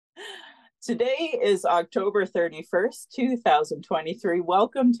Today is October 31st, 2023.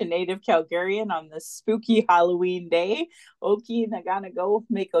 Welcome to Native Calgarian on this spooky Halloween day. Oki nagana go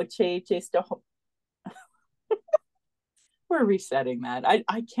mako che chesto. We're resetting that.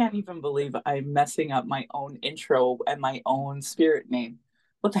 I can't even believe I'm messing up my own intro and my own spirit name.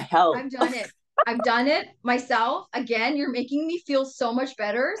 What the hell? I've done it. I've done it myself. Again, you're making me feel so much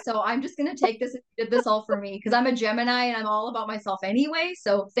better. So I'm just gonna take this and you did this all for me because I'm a Gemini and I'm all about myself anyway.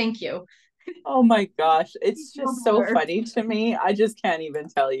 So thank you. Oh my gosh. You It's feel just so better. funny to me. I just can't even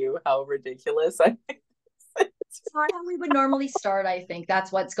tell you how ridiculous I think. It's not how we would normally start, I think.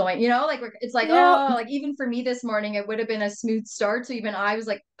 That's what's going, like it's like, Yeah. oh, like even for me this morning, it would have been a smooth start. So even I was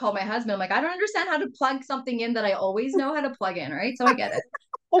like, called my husband, I'm like, I don't understand how to plug something in that I always know how to plug in, right? So I get it.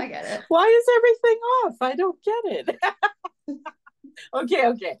 I get it. Why is everything off? I don't get it.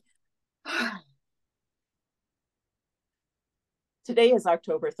 Okay. Today is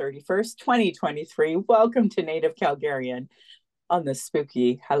October 31st, 2023. Welcome to Native Calgarian on this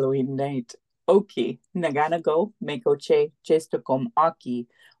spooky Halloween night. Oki, Naganago, Mekoche, Chestokom Aki,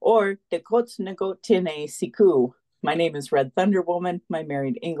 or Dekots Nagotine Siku. My name is Red Thunder Woman. My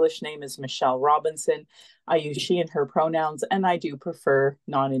married English name is Michelle Robinson. I use she and her pronouns, and I do prefer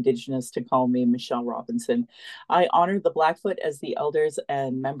non Indigenous to call me Michelle Robinson. I honor the Blackfoot as the elders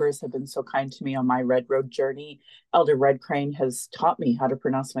and members have been so kind to me on my Red Road journey. Elder Red Crane has taught me how to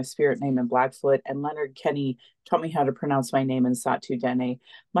pronounce my spirit name in Blackfoot, and Leonard Kenny taught me how to pronounce my name in Satu Dene.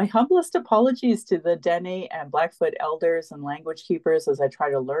 My humblest apologies to the Dene and Blackfoot elders and language keepers as I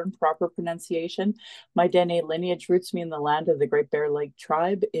try to learn proper pronunciation. My Dene lineage roots me in the land of the Great Bear Lake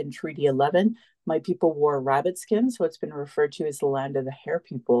tribe in Treaty 11. My people wore rabbit skin, so it's been referred to as the land of the Hare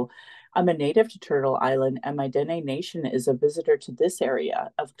people. I'm a native to Turtle Island, and my Dene nation is a visitor to this area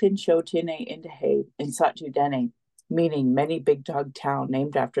of Clinsho Tine Indahe in Satu Dene, meaning many big dog town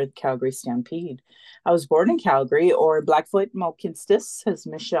named after the Calgary Stampede. I was born in Calgary, or Blackfoot Malkinstis, as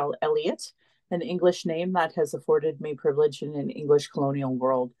Michelle Elliott, an English name that has afforded me privilege in an English colonial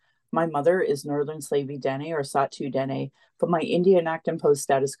world. My mother is Northern Slavey Dene or Satu Dene, but my Indian Act imposed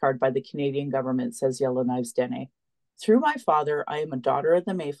status card by the Canadian government says Yellowknives Dene. Through my father, I am a daughter of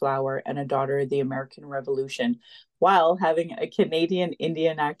the Mayflower and a daughter of the American Revolution, while having a Canadian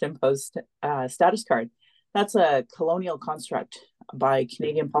Indian Act imposed status card. That's a colonial construct by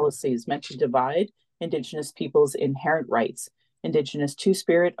Canadian policies meant to divide Indigenous peoples' inherent rights. Indigenous Two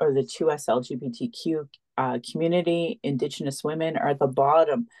Spirit or the 2S LGBTQ community, Indigenous women are at the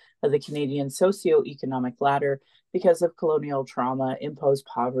bottom of the Canadian socioeconomic ladder because of colonial trauma, imposed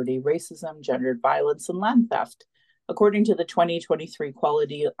poverty, racism, gendered violence, and land theft. According to the 2023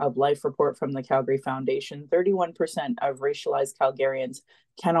 Quality of Life report from the Calgary Foundation, 31% of racialized Calgarians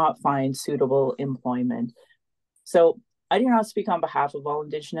cannot find suitable employment. So I do not speak on behalf of all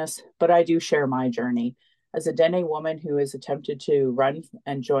Indigenous, but I do share my journey. As a Dene woman who has attempted to run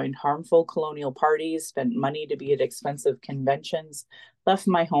and joined harmful colonial parties, spent money to be at expensive conventions, left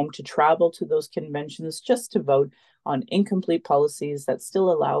my home to travel to those conventions just to vote on incomplete policies that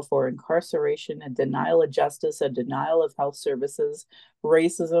still allow for incarceration and denial of justice, a denial of health services,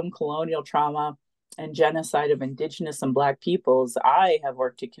 racism, colonial trauma, and genocide of Indigenous and Black peoples, I have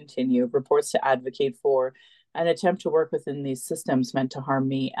worked to continue reports to advocate for and attempt to work within these systems meant to harm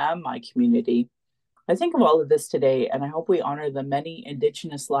me and my community. I think of all of this today, and I hope we honor the many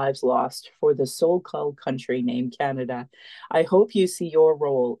Indigenous lives lost for the so-called country named Canada. I hope you see your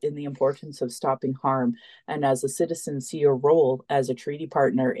role in the importance of stopping harm, and as a citizen, see your role as a treaty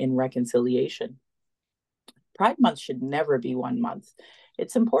partner in reconciliation. Pride Month should never be 1 month.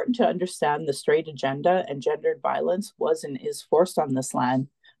 It's important to understand the straight agenda and gendered violence was and is forced on this land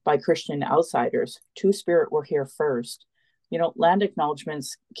by Christian outsiders. Two Spirit were here first. Land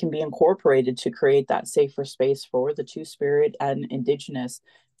acknowledgements can be incorporated to create that safer space for the Two Spirit and Indigenous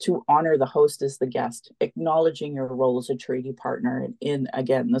to honor the host as the guest, acknowledging your role as a treaty partner in,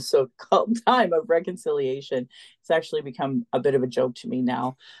 again, the so-called time of reconciliation. It's actually become a bit of a joke to me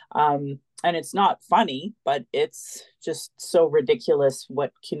now. And it's not funny, but it's just so ridiculous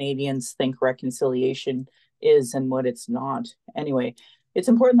what Canadians think reconciliation is and what it's not. Anyway, it's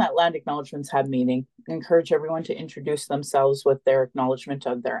important that land acknowledgements have meaning. Encourage everyone to introduce themselves with their acknowledgement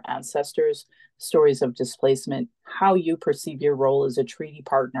of their ancestors, stories of displacement, how you perceive your role as a treaty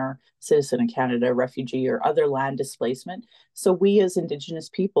partner, citizen of Canada, refugee, or other land displacement. So we as Indigenous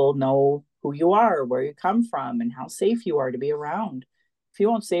people know who you are, where you come from, and how safe you are to be around. If you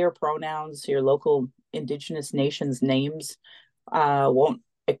won't say your pronouns, your local Indigenous nations' names won't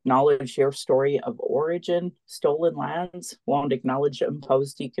acknowledge your story of origin, stolen lands, won't acknowledge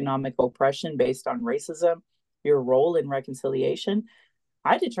imposed economic oppression based on racism, your role in reconciliation,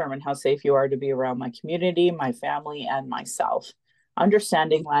 I determine how safe you are to be around my community, my family, and myself.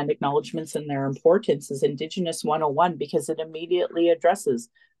 Understanding land acknowledgements and their importance is Indigenous 101 because it immediately addresses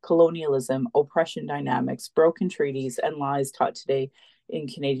colonialism, oppression dynamics, broken treaties, and lies taught today in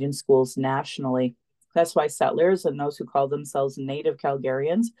Canadian schools nationally. That's why settlers and those who call themselves Native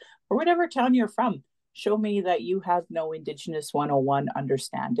Calgarians, or whatever town you're from, show me that you have no Indigenous 101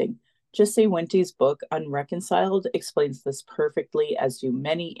 understanding. Jesse Winty's book, Unreconciled, explains this perfectly, as do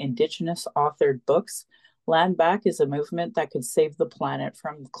many Indigenous authored books. Land Back is a movement that could save the planet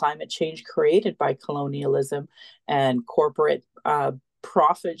from climate change created by colonialism and corporate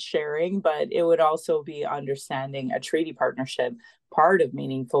profit sharing, but it would also be understanding a treaty partnership, part of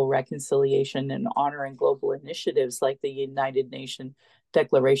meaningful reconciliation and honoring global initiatives like the United Nations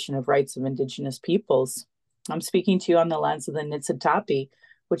Declaration of Rights of Indigenous Peoples. I'm speaking to you on the lands of the Niitsitapi,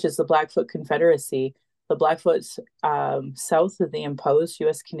 which is the Blackfoot Confederacy. The Blackfoots south of the imposed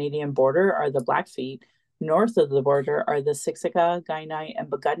US-Canadian border are the Blackfeet. North of the border are the Siksika, Kainai, and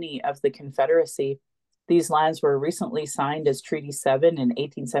Piikani of the Confederacy. These lands were recently signed as Treaty 7 in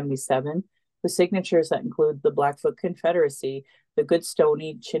 1877, with signatures that include the Blackfoot Confederacy, the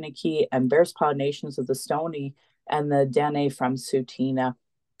Goodstoney, Chiniki, and Bearspaw nations of the Stoney, and the Dene from Tsuut'ina.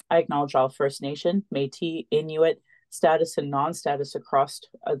 I acknowledge all First Nation, Métis, Inuit, status and non-status across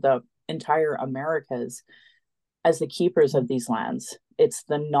the entire Americas as the keepers of these lands. It's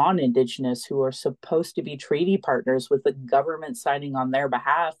the non-Indigenous who are supposed to be treaty partners with the government signing on their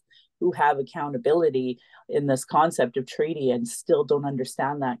behalf who have accountability in this concept of treaty and still don't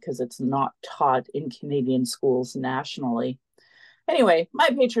understand that because it's not taught in Canadian schools nationally. Anyway, my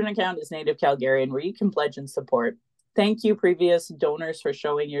Patreon account is Native Calgarian, where you can pledge and support. Thank you, previous donors, for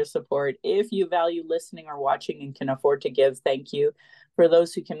showing your support. If you value listening or watching and can afford to give, thank you. For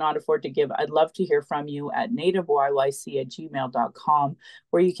those who cannot afford to give, I'd love to hear from you at nativeyyc@gmail.com,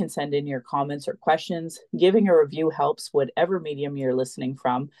 where you can send in your comments or questions. Giving a review helps, whatever medium you're listening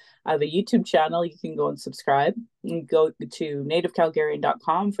from. I have a YouTube channel. You can go and subscribe. You go to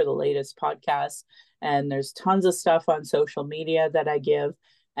nativecalgarian.com for the latest podcasts. And there's tons of stuff on social media that I give.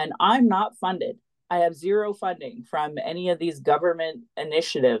 And I'm not funded. I have zero funding from any of these government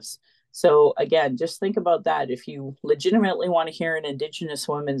initiatives. So again, just think about that. If you legitimately want to hear an Indigenous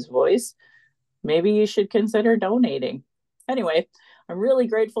woman's voice, maybe you should consider donating. Anyway, I'm really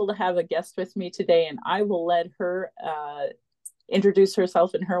grateful to have a guest with me today, and I will let her introduce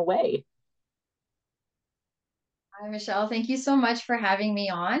herself in her way. Hi, Michelle. Thank you so much for having me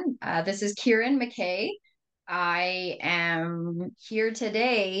on. This is Kiran McKay. I am here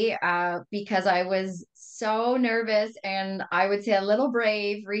today because I was so nervous and I would say a little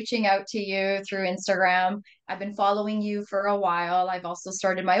brave reaching out to you through Instagram. I've been following you for a while. I've also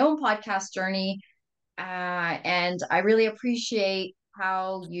started my own podcast journey. And I really appreciate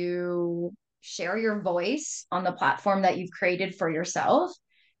how you share your voice on the platform that you've created for yourself.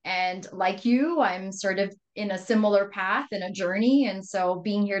 And like you, I'm sort of in a similar path and a journey. And so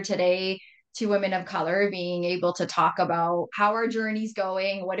being here today, two women of color, being able to talk about how our journey's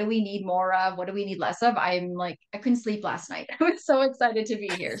going, what do we need more of, what do we need less of, I'm like, I couldn't sleep last night. I was so excited to be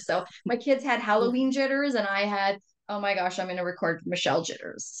here. So my kids had Halloween jitters and I had, oh my gosh, I'm going to record Michelle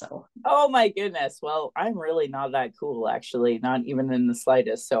jitters. So Oh my goodness. Well, I'm really not that cool, actually, not even in the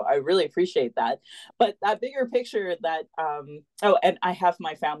slightest. So I really appreciate that. But that bigger picture that oh, and I have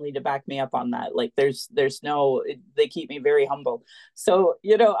my family to back me up on that. Like there's no, they keep me very humble. So,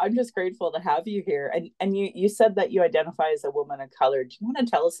 I'm just grateful to have you here. And you said that you identify as a woman of color. Do you want to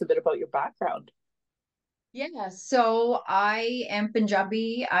tell us a bit about your background? yeah, so I am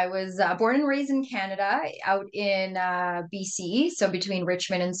Punjabi. I was born and raised in Canada, out in BC, so between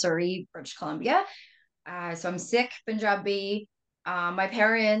Richmond and Surrey, British Columbia. So I'm Sikh Punjabi. My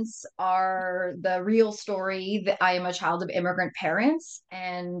parents are the real story that I am a child of immigrant parents,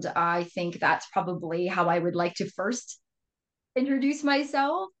 and I think that's probably how I would like to first introduce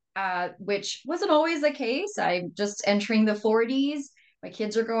myself, which wasn't always the case. I'm just entering the 40s. My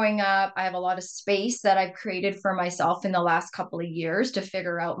kids are growing up. I have a lot of space that I've created for myself in the last couple of years to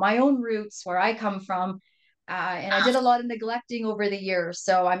figure out my own roots, where I come from. And I did a lot of neglecting over the years.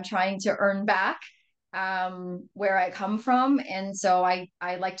 So I'm trying to earn back where I come from. And so I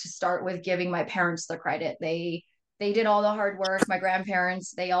like to start with giving my parents the credit. They did all the hard work. My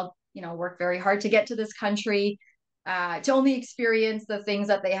grandparents, they all, worked very hard to get to this country, to only experience the things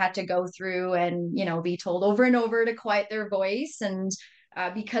that they had to go through and, be told over and over to quiet their voice. And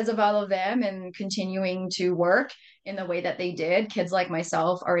because of all of them and continuing to work in the way that they did, kids like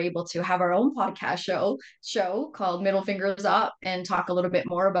myself are able to have our own podcast show called Middle Fingers Up and talk a little bit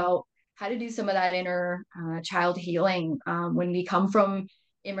more about how to do some of that inner child healing when we come from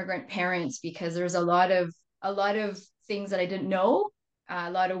immigrant parents, because there's a lot of things that I didn't know,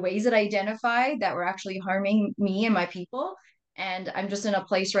 a lot of ways that I identified that were actually harming me and my people. And I'm just in a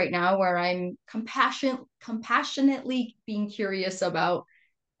place right now where I'm compassionately being curious about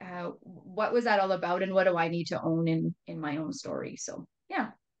what was that all about, and what do I need to own in my own story. So yeah.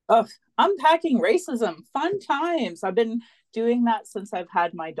 Oh, unpacking racism, fun times. I've been doing that since I've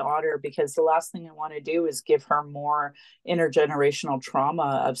had my daughter because the last thing I want to do is give her more intergenerational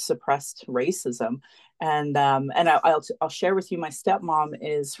trauma of suppressed racism. And I'll share with you, my stepmom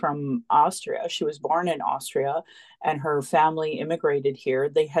is from Austria. She was born in Austria, and her family immigrated here.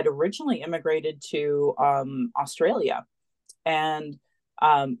 They had originally immigrated to Australia, and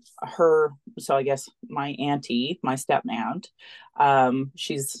her, so I guess my auntie, my step aunt,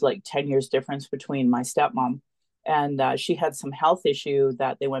 she's like 10 years difference between my stepmom, and she had some health issue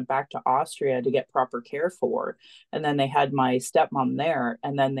that they went back to Austria to get proper care for, and then they had my stepmom there,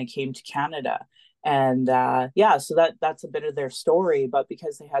 and then they came to Canada. And yeah, so that's a bit of their story. But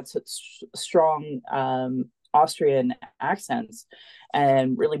because they had such strong Austrian accents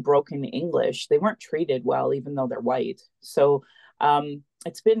and really broken English, they weren't treated well, even though they're white. So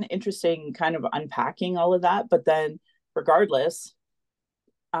it's been interesting kind of unpacking all of that. But then, regardless,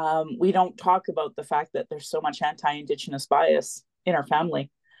 we don't talk about the fact that there's so much anti-Indigenous bias in our family,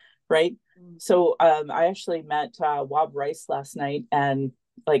 right? So I actually met Wob Rice last night, and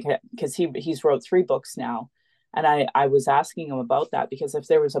like, because he's wrote 3 books now, and I was asking him about that, because if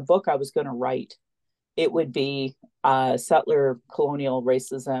there was a book I was going to write, it would be settler colonial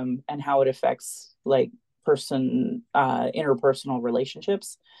racism and how it affects like interpersonal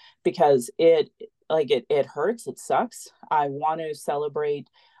relationships, because it hurts, it sucks. I want to celebrate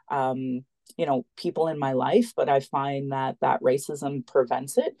people in my life, but I find that racism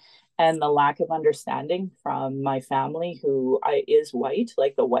prevents it, and the lack of understanding from my family who is white,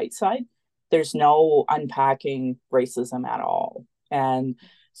 like the white side. There's no unpacking racism at all. And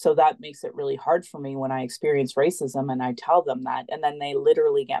so that makes it really hard for me when I experience racism and I tell them that, and then they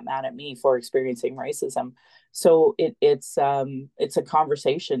literally get mad at me for experiencing racism. So it's a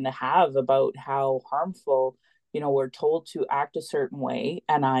conversation to have about how harmful, we're told to act a certain way,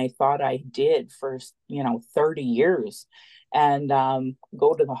 and I thought I did for 30 years, and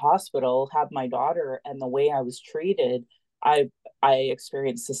go to the hospital, have my daughter, and the way I was treated, I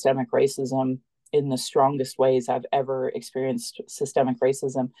experienced systemic racism in the strongest ways I've ever experienced systemic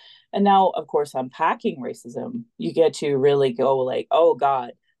racism. And now, of course, unpacking racism, you get to really go like, oh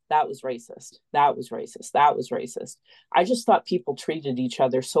God, that was racist. That was racist. That was racist. I just thought people treated each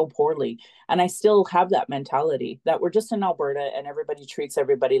other so poorly. And I still have that mentality that we're just in Alberta and everybody treats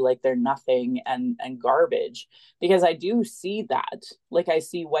everybody like they're nothing and garbage. Because I do see that. Like, I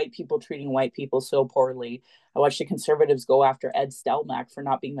see white people treating white people so poorly. I watched the Conservatives go after Ed Stelmach for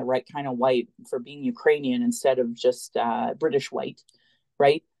not being the right kind of white, for being Ukrainian instead of just British white,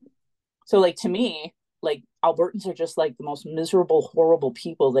 right? So, like, to me, like, Albertans are just like the most miserable, horrible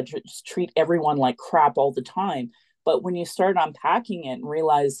people that just treat everyone like crap all the time. But when you start unpacking it and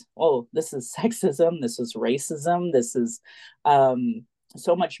realize, oh, this is sexism, this is racism, this is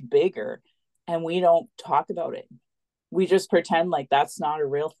so much bigger, and we don't talk about it. We just pretend like that's not a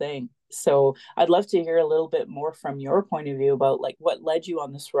real thing. So I'd love to hear a little bit more from your point of view about like what led you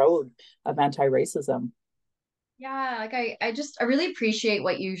on this road of anti-racism. Yeah, like I really appreciate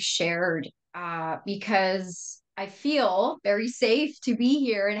what you shared, because I feel very safe to be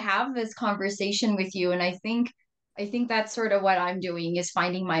here and have this conversation with you. And I think that's sort of what I'm doing, is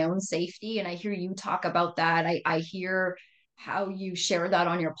finding my own safety. And I hear you talk about that. I hear how you share that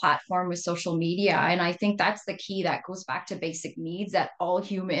on your platform with social media. And I think that's the key, that goes back to basic needs that all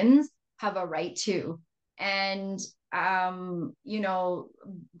humans have a right to. And you know,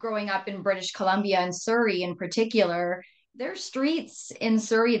 growing up in British Columbia and Surrey in particular, there's streets in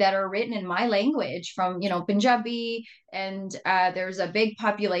Surrey that are written in my language, from, Punjabi, and there's a big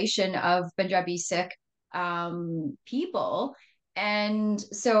population of Punjabi Sikh people. And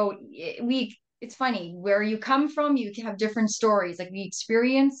so it's funny, where you come from, you have different stories. Like, the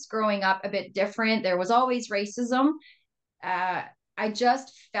experience growing up a bit different. There was always racism. uh, I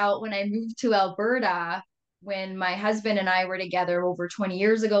just felt when I moved to Alberta, when my husband and I were together over 20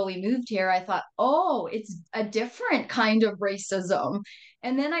 years ago, we moved here. I thought, oh, it's a different kind of racism.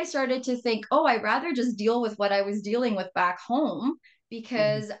 And then I started to think, oh, I'd rather just deal with what I was dealing with back home, Mm-hmm.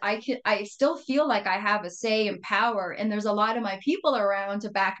 because I still feel like I have a say and power, and there's a lot of my people around to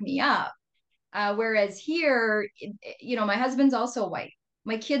back me up. Whereas here, my husband's also white.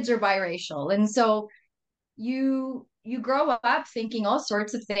 My kids are biracial. And so you you grow up thinking all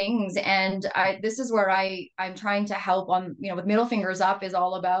sorts of things. And this is where I'm trying to help on, with middle fingers up is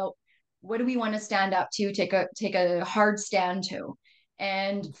all about what do we want to stand up to, take a hard stand to.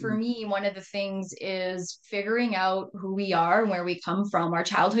 And for Mhm. me, one of the things is figuring out who we are and where we come from. Our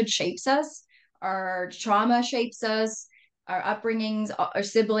childhood shapes us, our trauma shapes us, our upbringings, our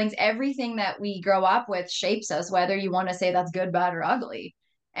siblings, everything that we grow up with shapes us, whether you want to say that's good, bad, or ugly.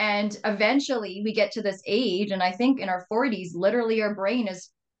 And eventually we get to this age, and I think in our 40s, literally our brain is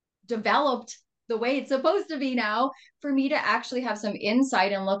developed the way it's supposed to be now for me to actually have some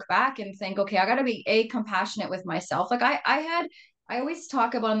insight and look back and think, okay, I got to be compassionate with myself. Like I always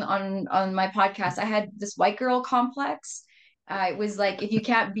talk about on my podcast, I had this white girl complex. It was like, if you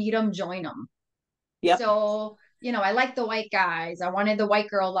can't beat them, join them. Yep. So, I like the white guys. I wanted the white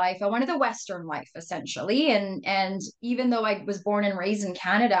girl life. I wanted the Western life, essentially. And even though I was born and raised in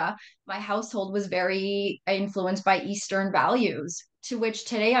Canada, my household was very influenced by Eastern values, to which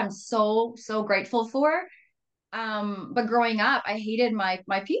today I'm so, so grateful for. But growing up, I hated my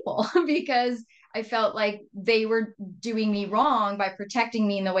people because I felt like they were doing me wrong by protecting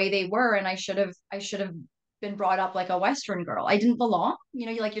me in the way they were, and I should have been brought up like a Western girl. I didn't belong.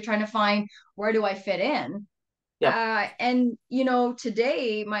 You're trying to find, where do I fit in? Yep. And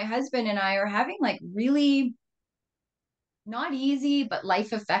today my husband and I are having like really not easy, but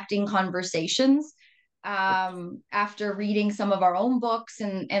life affecting conversations after reading some of our own books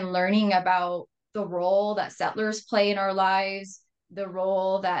and learning about the role that settlers play in our lives, the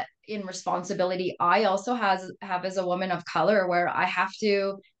role that in responsibility I also have as a woman of color, where I have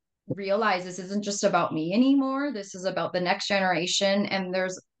to realize this isn't just about me anymore. This is about the next generation. And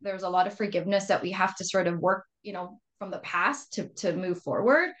there's a lot of forgiveness that we have to sort of work, from the past to move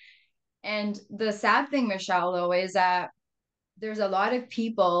forward. And the sad thing, Michelle, though, is that there's a lot of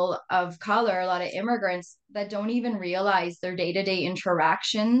people of color, a lot of immigrants that don't even realize their day-to-day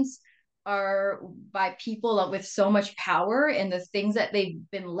interactions are by people with so much power, and the things that they've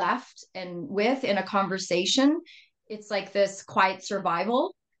been left and with in a conversation, it's like this quiet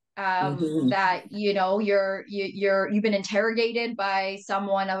survival, Hmm. that you've been interrogated by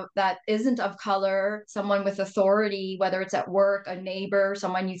someone that isn't of color, someone with authority, whether it's at work, a neighbor,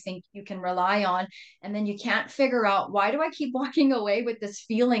 someone you think you can rely on, and then you can't figure out, why do I keep walking away with this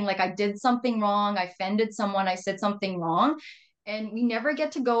feeling like I did something wrong, I offended someone, I said something wrong. And we never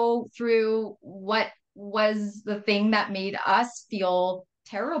get to go through what was the thing that made us feel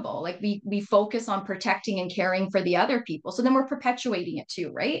terrible. Like we focus on protecting and caring for the other people, so then we're perpetuating it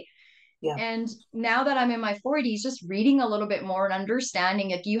too, right? Yeah. And now that I'm in my 40s, just reading a little bit more and understanding,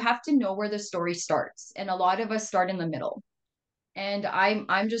 like, you have to know where the story starts, and a lot of us start in the middle. And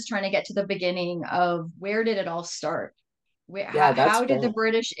I'm just trying to get to the beginning of, where did it all start? Yeah, that's How did the fair.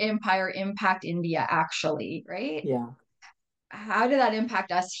 British Empire impact India, actually, right? Yeah. How did that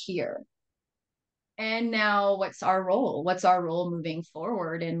impact us here? And now what's our role? What's our role moving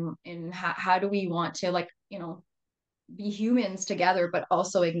forward? And how do we want to, like, be humans together, but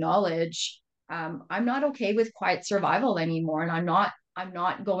also acknowledge, I'm not okay with quiet survival anymore. And I'm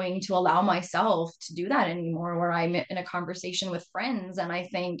not going to allow myself to do that anymore, where I'm in a conversation with friends and I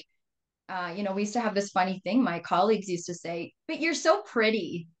think, we used to have this funny thing. My colleagues used to say, but you're so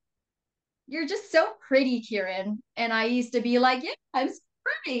pretty. You're just so pretty, Kiran. And I used to be like, yeah, I'm so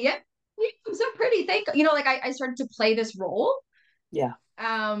pretty. Yeah, yeah, I'm so pretty. Like I started to play this role. Yeah.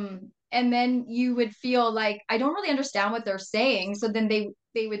 And then you would feel like, I don't really understand what they're saying. So then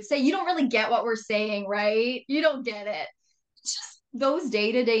they would say, you don't really get what we're saying, right? You don't get it. It's just those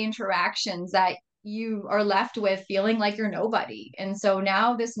day-to-day interactions that you are left with feeling like you're nobody. And so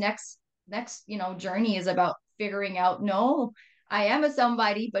now this next journey is about figuring out, no, I am a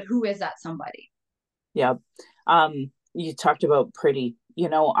somebody, but who is that somebody? Yeah. You talked about pretty.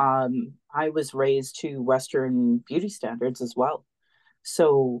 I was raised to Western beauty standards as well.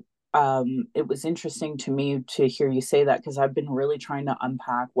 So it was interesting to me to hear you say that, because I've been really trying to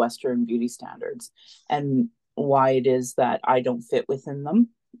unpack Western beauty standards and why it is that I don't fit within them,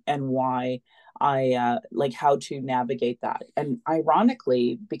 and why I like how to navigate that. And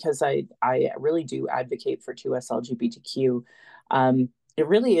ironically, because I really do advocate for 2S LGBTQ, it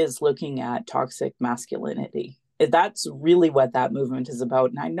really is looking at toxic masculinity. That's really what that movement is about.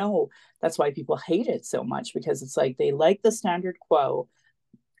 And I know that's why people hate it so much, because it's like they like the standard quo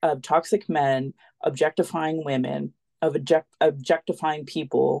of toxic men objectifying women, of objectifying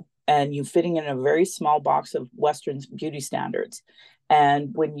people, and you fitting in a very small box of Western beauty standards. And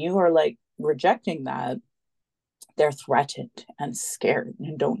when you are like rejecting that, they're threatened and scared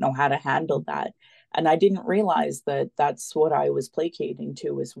and don't know how to handle that. And I didn't realize that that's what I was placating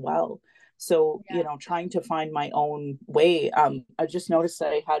to as well. So, Yeah. trying to find my own way. I just noticed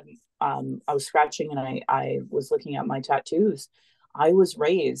that I was scratching and I was looking at my tattoos. I was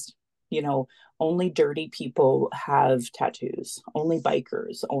raised, you know, only dirty people have tattoos, only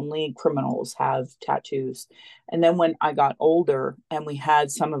bikers, only criminals have tattoos. And then when I got older and we had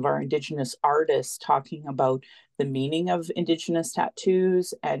some of our Indigenous artists talking about the meaning of Indigenous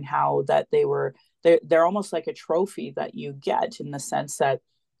tattoos and how that they're almost like a trophy that you get, in the sense that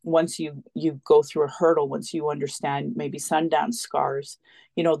once you go through a hurdle, once you understand maybe sundown scars,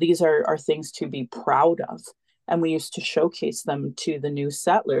 these are things to be proud of. And we used to showcase them to the new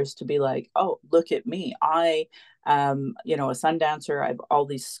settlers to be like, oh, look at me, I am, a sun dancer, I have all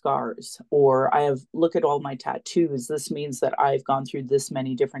these scars, or I have, look at all my tattoos, this means that I've gone through this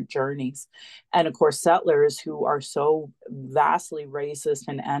many different journeys. And of course, settlers who are so vastly racist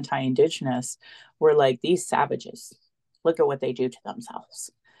and anti-indigenous were like, these savages, look at what they do to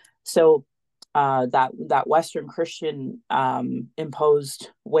themselves. So that Western Christian imposed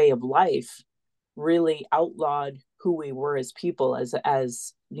way of life really outlawed who we were as people, as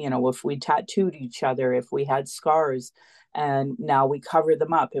if we tattooed each other, if we had scars, and now we cover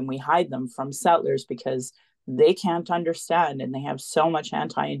them up and we hide them from settlers because they can't understand, and they have so much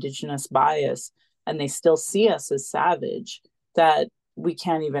anti-indigenous bias, and they still see us as savage, that we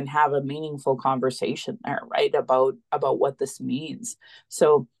can't even have a meaningful conversation there, right, about what this means.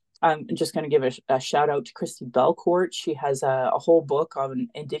 So I'm just going to give a shout out to Christy Belcourt. She has a whole book on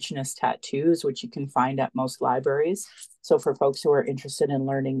Indigenous tattoos, which you can find at most libraries. So for folks who are interested in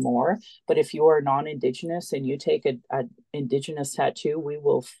learning more, but if you are non-Indigenous and you take a Indigenous tattoo, we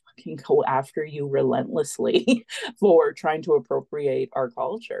will fucking go after you relentlessly for trying to appropriate our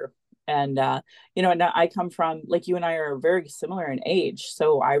culture. And and I come from, like, you and I are very similar in age.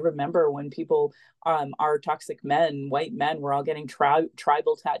 So I remember when people, our toxic men, white men, were all getting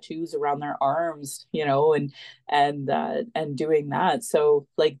tribal tattoos around their arms, and doing that. So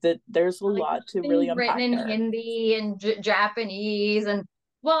like there's a Like lot to really things written unpack in there. Hindi and Japanese and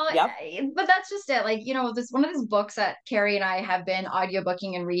well, Yep. but that's just it. Like, this one of these books that Carrie and I have been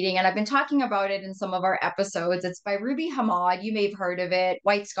audiobooking and reading, and I've been talking about it in some of our episodes. It's by Ruby Hamad. You may have heard of it,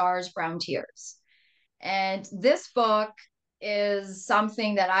 White Scars, Brown Tears. And this book is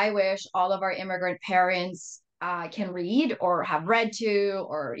something that I wish all of our immigrant parents can read or have read to,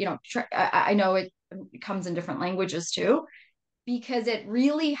 or, I know it comes in different languages too, because it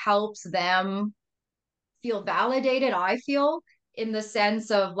really helps them feel validated, I feel, in the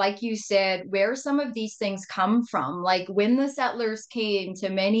sense of, like you said, where some of these things come from. Like when the settlers came to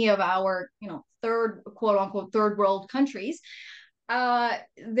many of our, third, quote unquote, third world countries,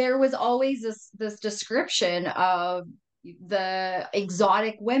 there was always this description of the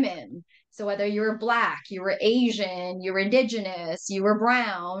exotic women. So whether you were black, you were Asian, you were indigenous, you were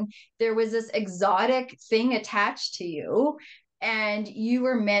brown, there was this exotic thing attached to you, and you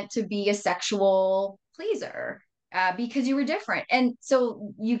were meant to be a sexual pleaser. Because you were different, and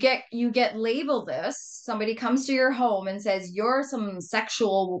so you get labeled this. Somebody comes to your home and says you're some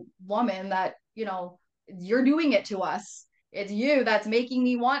sexual woman that you're doing it to us. It's you that's making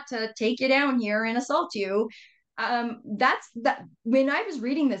me want to take you down here and assault you. That's that. When I was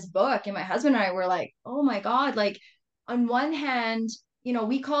reading this book, and my husband and I were like, oh my God, like, on one hand,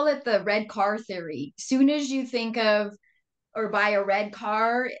 we call it the red car theory. Soon as you think of or buy a red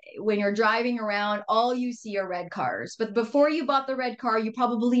car, when you're driving around, all you see are red cars. But before you bought the red car, you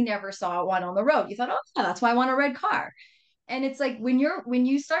probably never saw one on the road. You thought, oh yeah, that's why I want a red car. And it's like when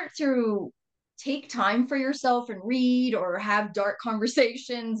you start to take time for yourself and read or have dark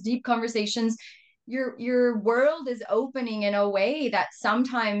conversations, deep conversations, your world is opening in a way that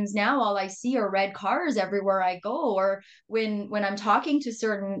sometimes now all I see are red cars everywhere I go. Or when I'm talking to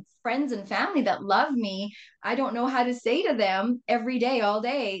certain friends and family that love me, I don't know how to say to them every day, all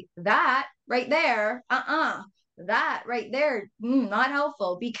day, that right there, that right there, not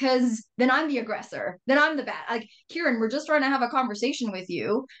helpful, because then I'm the aggressor, then I'm the bad. Like, Kiran, we're just trying to have a conversation with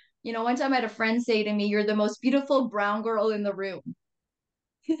you. One time I had a friend say to me, you're the most beautiful brown girl in the room.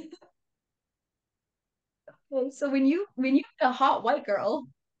 Okay, so when you meet a hot white girl,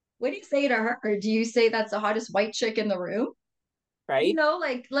 what do you say to her? Or do you say that's the hottest white chick in the room? Right.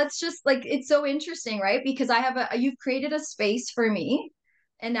 Like, let's just, like, it's so interesting, right? Because you've created a space for me,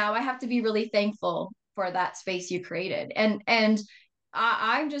 and now I have to be really thankful for that space you created. And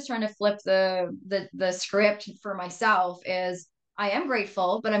I'm just trying to flip the script for myself. Is I am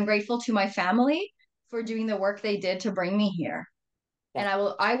grateful, but I'm grateful to my family for doing the work they did to bring me here. Yeah.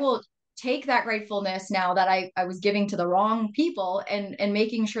 And I will take that gratefulness now that I was giving to the wrong people, and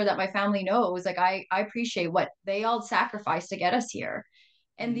making sure that my family knows, like, I appreciate what they all sacrificed to get us here.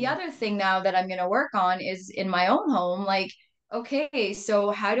 And the other thing now that I'm going to work on is in my own home, like, okay, so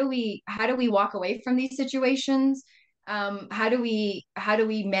how do we walk away from these situations? How do we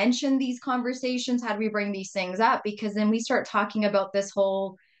mention these conversations? How do we bring these things up? Because then we start talking about this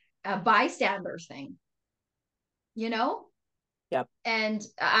whole bystander thing, you know? Yep. And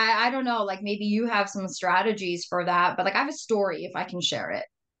I don't know, like maybe you have some strategies for that, but like I have a story if I can share it.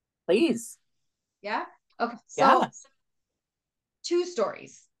 Please. Yeah. Okay. Yeah. So two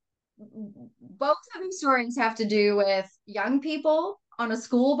stories. Both of these stories have to do with young people on a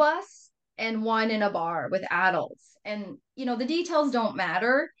school bus and one in a bar with adults. And, the details don't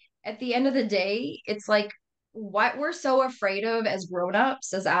matter. At the end of the day, it's like what we're so afraid of as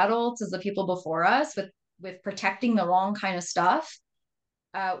grown-ups, as adults, as the people before us with protecting the wrong kind of stuff.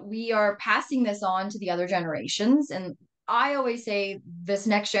 We are passing this on to the other generations. And I always say this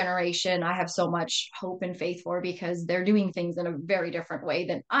next generation, I have so much hope and faith for because they're doing things in a very different way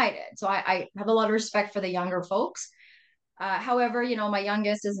than I did. So I have a lot of respect for the younger folks. However, my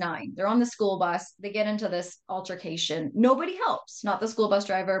youngest is 9. They're on the school bus. They get into this altercation. Nobody helps, not the school bus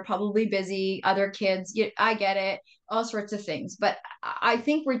driver, probably busy, other kids. I get it, all sorts of things. But I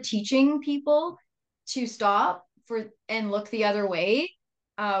think we're teaching people to stop and look the other way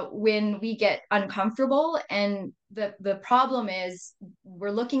when we get uncomfortable. And the problem is we're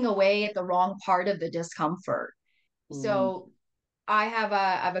looking away at the wrong part of the discomfort. Mm. So I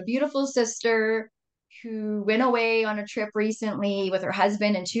have a beautiful sister who went away on a trip recently with her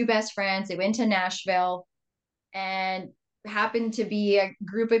husband and 2 best friends. They went to Nashville and happened to be a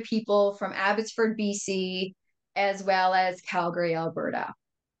group of people from Abbotsford, BC, as well as Calgary, Alberta.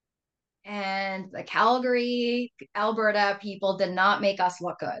 And the Calgary, Alberta people did not make us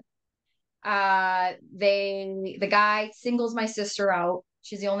look good. The guy singles my sister out.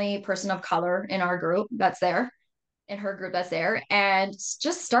 She's the only person of color in our group that's there, in her group that's there, and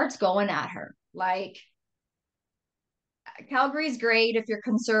just starts going at her. Like, Calgary's great if you're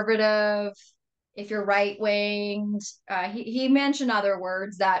conservative, if you're right winged. He mentioned other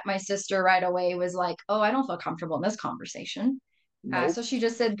words that my sister right away was like, oh, I don't feel comfortable in this conversation. Nope. So she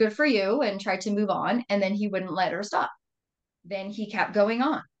just said, good for you, and tried to move on. And then he wouldn't let her stop. Then he kept going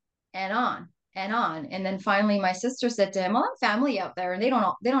on and on and on. And then finally my sister said to him, well, I'm family out there and they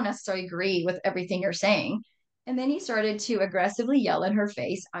don't necessarily agree with everything you're saying. And then he started to aggressively yell in her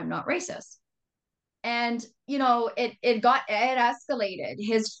face, I'm not racist. And it escalated.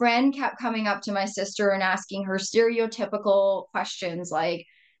 His friend kept coming up to my sister and asking her stereotypical questions like,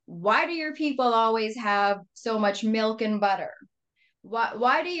 why do your people always have so much milk and butter?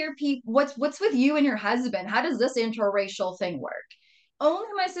 Why do your people, what's with you and your husband? How does this interracial thing work? Only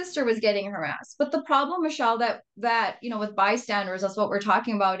my sister was getting harassed. But the problem, Michelle, that with bystanders, that's what we're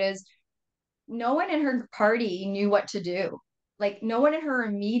talking about, is no one in her party knew what to do. Like, no one in her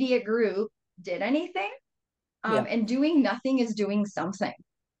immediate group did anything. Yeah. And doing nothing is doing something.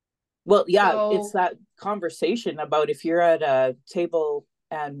 Well, yeah, it's So that conversation about if you're at a table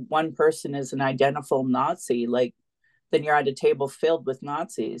and one person is an identical Nazi, like then you're at a table filled with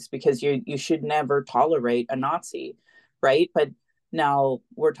Nazis because you should never tolerate a Nazi, right? But now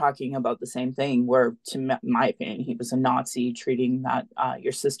we're talking about the same thing where, to my opinion, he was a Nazi treating that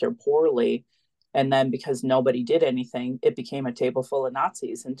your sister poorly. And then because nobody did anything, it became a table full of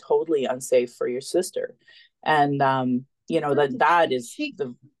Nazis and totally unsafe for your sister. And, that is she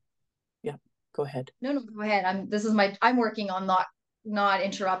the, yeah, go ahead. no, go ahead. I'm working on not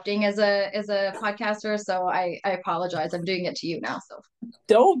interrupting as a podcaster, so I apologize. I'm doing it to you now. So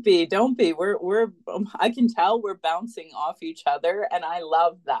Don't be. I can tell we're bouncing off each other, and I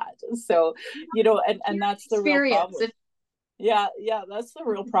love that. So, and that's the real experience. problem. Yeah, that's the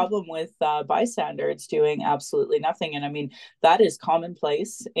real problem with bystander. It's doing absolutely nothing. And I mean, that is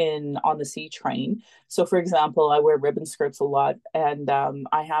commonplace on the C train. So for example, I wear ribbon skirts a lot, and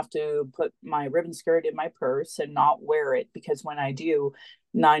I have to put my ribbon skirt in my purse and not wear it, because when I do,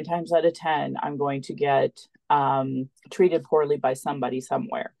 9 times out of 10, I'm going to get treated poorly by somebody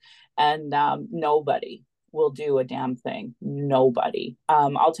somewhere. And nobody will do a damn thing. Nobody.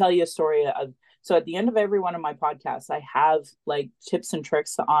 I'll tell you a story of, so at the end of every one of my podcasts, I have like tips and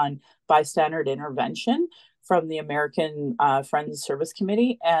tricks on bystander intervention from the American Friends Service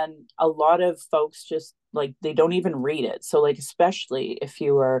Committee. And a lot of folks just like, they don't even read it. So like, especially if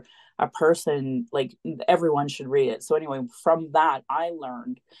you are a person, like everyone should read it. So anyway, from that, I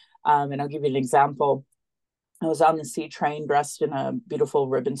learned, and I'll give you an example. I was on the C train dressed in a beautiful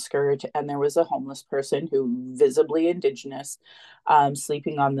ribbon skirt, and there was a homeless person who visibly indigenous,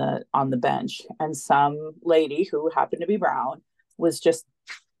 sleeping on the bench, and some lady who happened to be brown was just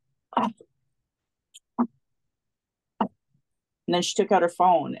And then she took out her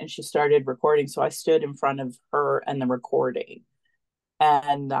phone and she started recording. So I stood in front of her and the recording.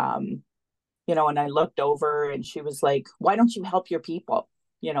 And, and I looked over and she was like, why don't you help your people?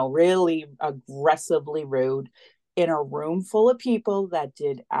 Really aggressively rude in a room full of people that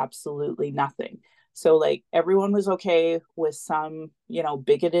did absolutely nothing. So, like, everyone was okay with some,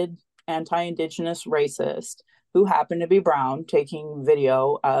 bigoted anti-Indigenous racist who happened to be brown taking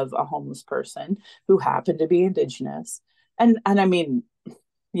video of a homeless person who happened to be Indigenous. And I mean,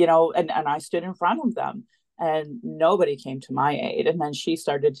 and I stood in front of them and nobody came to my aid. And then she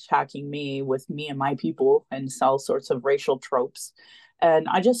started attacking me with me and my people and all sorts of racial tropes. And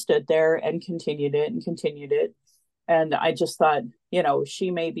I just stood there and continued it and continued it. And I just thought,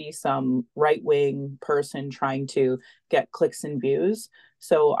 she may be some right wing person trying to get clicks and views.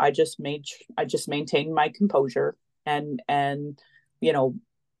 So I just maintained my composure and you know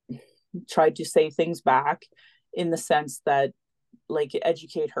tried to say things back in the sense that, like,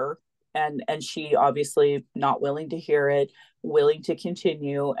 educate her, and she obviously not willing to hear it, willing to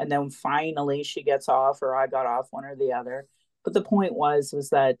continue, and then finally she gets off, or I got off, one or the other. But the point was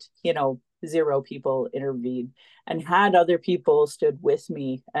that, zero people intervened. And had other people stood with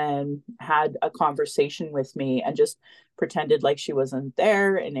me and had a conversation with me and just pretended like she wasn't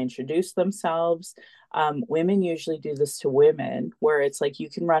there and introduced themselves. Women usually do this to women, where it's like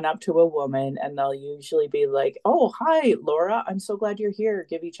you can run up to a woman and they'll usually be like, oh, hi, Laura, I'm so glad you're here.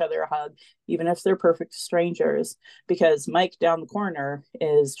 Give each other a hug, even if they're perfect strangers, because Mike down the corner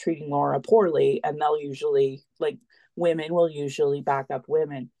is treating Laura poorly. And they'll usually, like, women will usually back up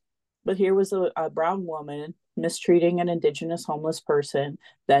women. But here was a brown woman mistreating an Indigenous homeless person,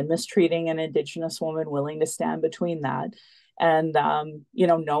 then mistreating an Indigenous woman willing to stand between that. And,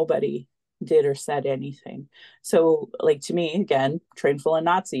 nobody did or said anything. So, like, to me, again, train full of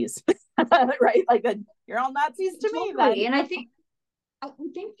Nazis, right? Like, you're all Nazis to me then. Totally. And I think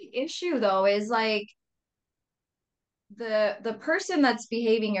the issue though is like the person that's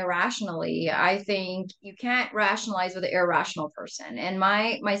behaving irrationally. I think you can't rationalize with an irrational person. And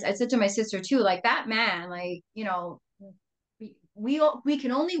my I said to my sister too, like, that man, like, we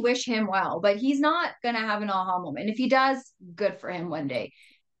can only wish him well, but he's not gonna have an aha moment. If he does, good for him one day.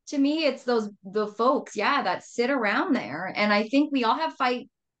 To me, it's the folks, yeah, that sit around there. And I think we all have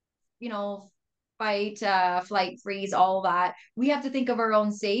you know, fight, flight, freeze, all that. We have to think of our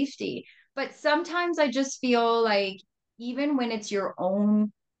own safety. But sometimes I just feel like even when it's your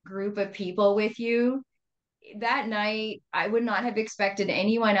own group of people with you, that night, I would not have expected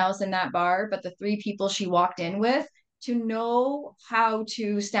anyone else in that bar but the three people she walked in with to know how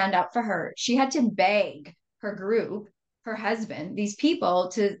to stand up for her. She had to beg her group, her husband, these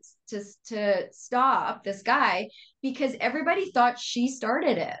people to stop this guy because everybody thought she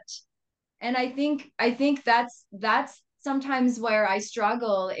started it. And I think that's sometimes where I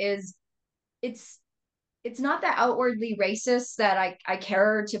struggle is it's it's not that outwardly racist that I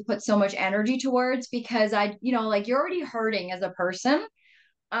care to put so much energy towards because like, you're already hurting as a person.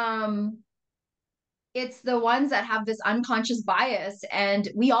 Um, it's the ones that have this unconscious bias, and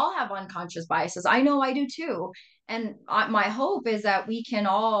we all have unconscious biases. I know I do too. And my hope is that we can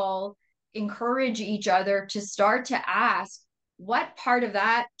all encourage each other to start to ask what part of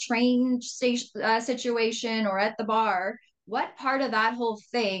that train station situation or at the bar, what part of that whole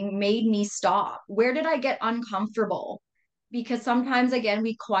thing made me stop? Where did I get uncomfortable? Because sometimes, again,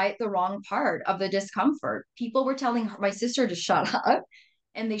 we quiet the wrong part of the discomfort. People were telling my sister to shut up,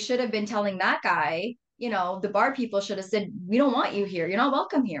 and they should have been telling that guy, the bar people should have said, we don't want you here, you're not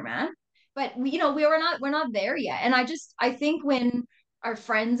welcome here, man. But we're not there yet. And I think when our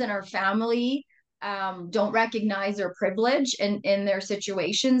friends and our family don't recognize their privilege in their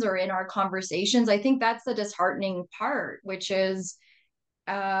situations or in our conversations, I think that's the disheartening part, which is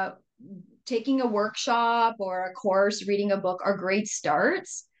uh, taking a workshop or a course, reading a book are great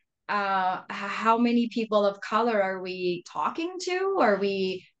starts. How many people of color are we talking to? Are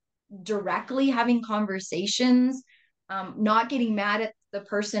we directly having conversations, not getting mad at the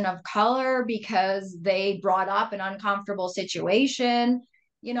person of color because they brought up an uncomfortable situation?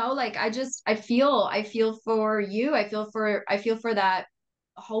 Like, I feel for you. I feel for that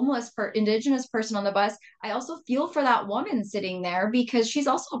Indigenous person on the bus. I also feel for that woman sitting there because she's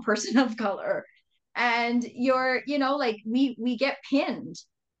also a person of color. And like, we get pinned,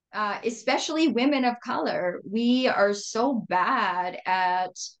 especially women of color. We are so bad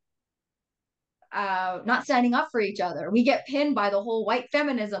at not standing up for each other. We get pinned by the whole white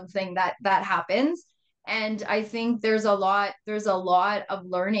feminism thing that happens. And I think there's a lot of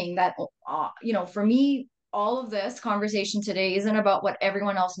learning that, for me, all of this conversation today isn't about what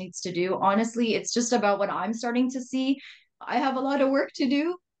everyone else needs to do. Honestly, it's just about what I'm starting to see. I have a lot of work to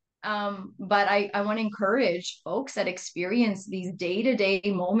do. But I want to encourage folks that experience these day-to-day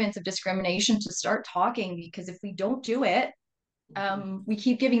moments of discrimination to start talking, because if we don't do it, we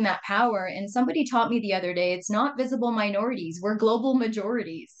keep giving that power. And somebody taught me the other day, it's not visible minorities, we're global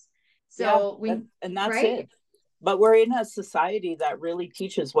majorities. Yeah, So we, and that's right? it. But we're in a society that really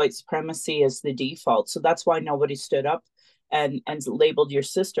teaches white supremacy as the default. So that's why nobody stood up and labeled your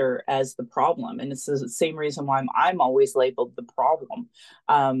sister as the problem. And it's the same reason why I'm always labeled the problem.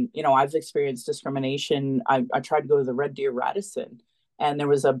 I've experienced discrimination. I tried to go to the Red Deer Radisson, and there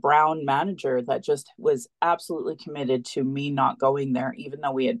was a brown manager that just was absolutely committed to me not going there, even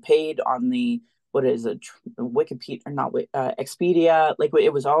though we had paid on the what is it, Wikipedia or not, Expedia, like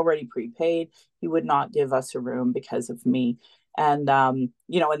it was already prepaid. He would not give us a room because of me. And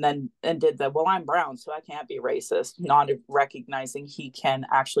and then and did the, well, I'm brown, so I can't be racist, not recognizing he can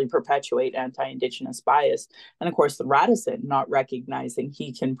actually perpetuate anti-indigenous bias. And of course the Radisson not recognizing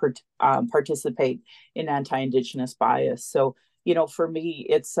he can participate in anti-indigenous bias. So for me,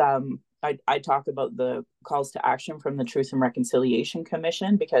 it's I talk about the calls to action from the Truth and Reconciliation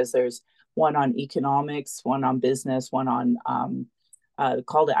Commission, because there's one on economics, one on business, one on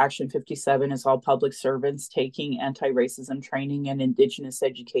call to action 57 is all public servants taking anti-racism training and Indigenous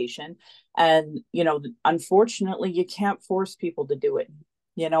education. And, unfortunately, you can't force people to do it.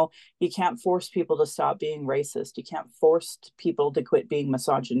 You can't force people to stop being racist. You can't force people to quit being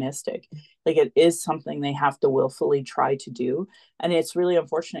misogynistic. Like, it is something they have to willfully try to do. And it's really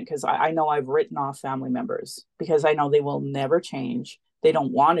unfortunate, because I know I've written off family members because I know they will never change. They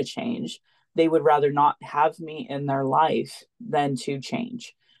don't want to change. They would rather not have me in their life than to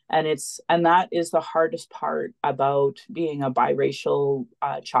change. And that is the hardest part about being a biracial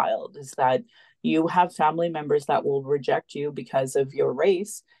child, is that you have family members that will reject you because of your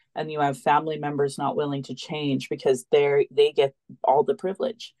race, and you have family members not willing to change because they get all the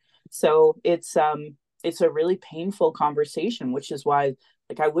privilege. So it's a really painful conversation, which is why,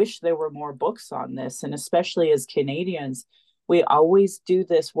 like, I wish there were more books on this. And especially as Canadians, we always do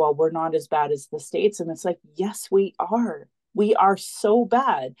this, well, we're not as bad as the States. And it's like, yes, we are. We are so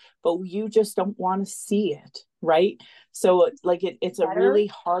bad, but you just don't want to see it, right? So like it's a Better. really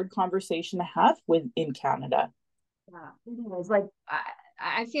hard conversation to have in Canada. Yeah, it is. Like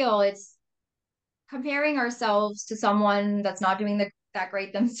I feel it's comparing ourselves to someone that's not doing that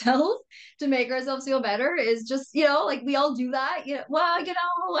great themselves to make ourselves feel better is just, like we all do that. Well,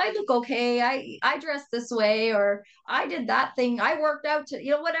 I look okay. I dress this way, or I did that thing. I worked out to,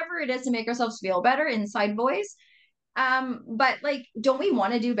 whatever it is to make ourselves feel better, inside voice. But like, don't we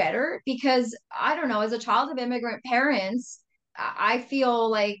want to do better? Because I don't know, as a child of immigrant parents, I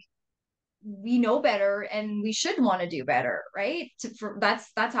feel like we know better and we should want to do better, right?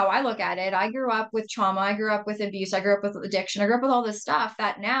 That's how I look at it. I grew up with trauma, I grew up with abuse, I grew up with addiction, I grew up with all this stuff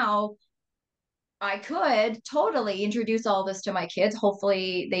that now I could totally introduce all this to my kids.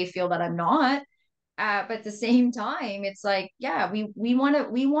 Hopefully they feel that I'm not. But at the same time, it's like, yeah, we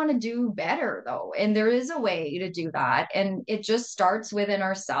want to do better though, and there is a way to do that, and it just starts within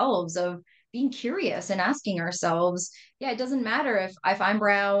ourselves of being curious and asking ourselves, yeah, it doesn't matter if I'm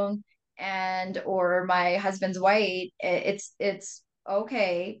brown and or my husband's white. It's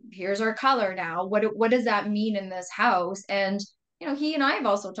okay. Here's our color now. What does that mean in this house? And he and I have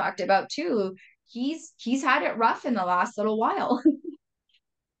also talked about too. He's had it rough in the last little while.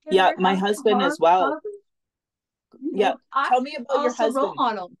 And Yeah, we're my having husband hard as well. talks. Yeah, I'm tell me about your also role husband.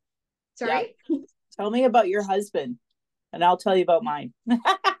 model. Yeah, Sorry. tell me about your husband, and I'll tell you about mine.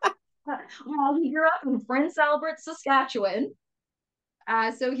 Well, he grew up in Prince Albert, Saskatchewan.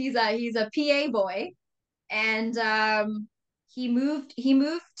 So he's a PA boy, and he moved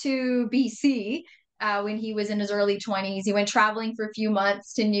to BC when he was in his early 20s. He went traveling for a few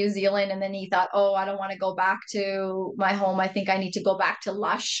months to New Zealand, and then he thought, oh, I don't want to go back to my home. I think I need to go back to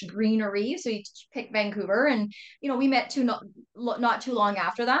lush greenery. So he picked Vancouver, and we met not too long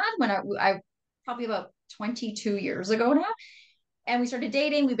after that, when I probably about 22 years ago now, and we started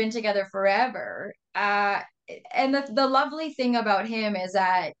dating. We've been together forever. And the lovely thing about him is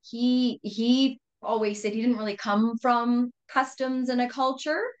that he always said he didn't really come from customs and a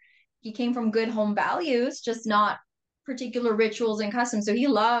culture. He came from good home values, just not particular rituals and customs. So he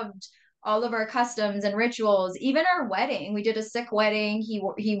loved all of our customs and rituals, even our wedding. We did a Sikh wedding.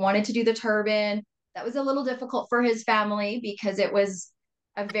 He wanted to do the turban. That was a little difficult for his family because it was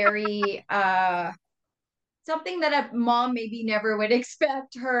a very something that a mom maybe never would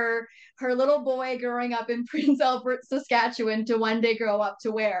expect her little boy growing up in Prince Albert, Saskatchewan to one day grow up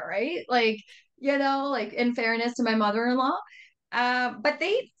to wear, right? Like, like in fairness to my mother-in-law. But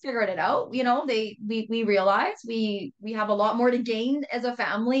they figured it out. We realize we have a lot more to gain as a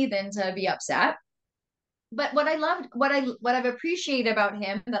family than to be upset. But what I loved, what I've appreciated about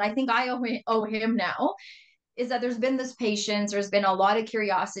him that I think I owe him now is that there's been this patience, there's been a lot of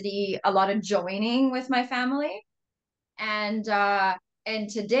curiosity, a lot of joining with my family. And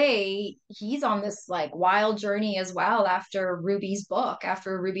today he's on this like wild journey as well after Ruby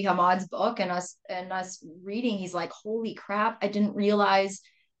Hamad's book, and us reading. He's like, holy crap, I didn't realize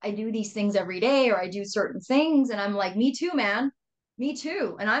I do these things every day, or I do certain things. And I'm like, me too, man. Me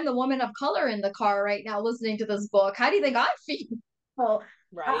too. And I'm the woman of color in the car right now listening to this book. How do you think I feel? Well,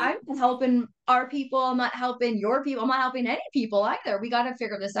 Right. I'm not helping our people. I'm not helping your people. I'm not helping any people either. We got to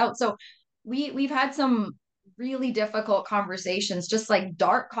figure this out. So we've had some really difficult conversations, just like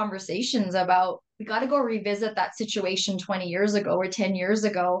dark conversations about we got to go revisit that situation 20 years ago or 10 years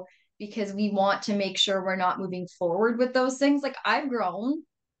ago, because we want to make sure we're not moving forward with those things. Like, I've grown,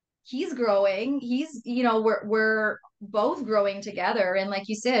 he's growing, we're both growing together. And like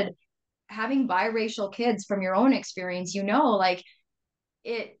you said, having biracial kids, from your own experience, like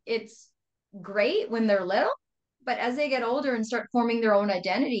it's great when they're little, but as they get older and start forming their own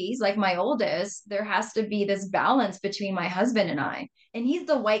identities, like my oldest, there has to be this balance between my husband and I. And he's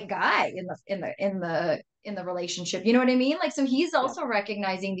the white guy in the relationship. You know what I mean? Like, so he's Yeah. also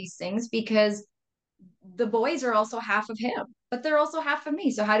recognizing these things, because the boys are also half of him, but they're also half of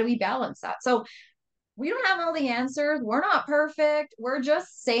me. So how do we balance that? So we don't have all the answers. We're not perfect. We're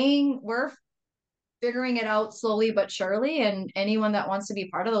just saying we're figuring it out slowly but surely. And anyone that wants to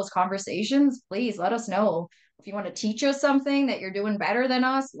be part of those conversations, please let us know. If you want to teach us something that you're doing better than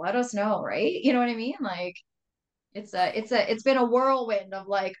us, let us know, right? You know what I mean? Like, it's been a whirlwind of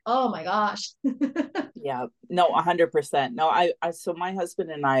like, oh my gosh. Yeah, no, 100%. No, so my husband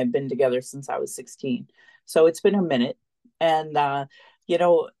and I have been together since I was 16. So it's been a minute. And, you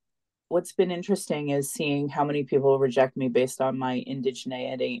know, what's been interesting is seeing how many people reject me based on my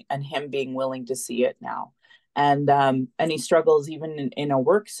indigeneity, and him being willing to see it now. And he struggles even in a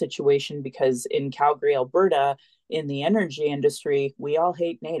work situation, because in Calgary, Alberta, in the energy industry, we all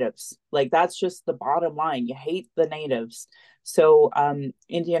hate natives. Like, that's just the bottom line. You hate the natives. So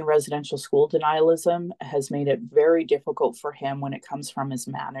Indian residential school denialism has made it very difficult for him when it comes from his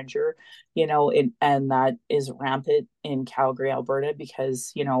manager, and that is rampant in Calgary, Alberta,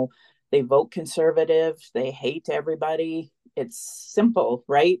 because, they vote conservative, they hate everybody. It's simple,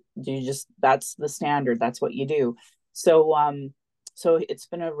 right? That's the standard, that's what you do. So it's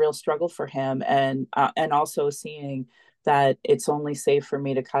been a real struggle for him, and also seeing that it's only safe for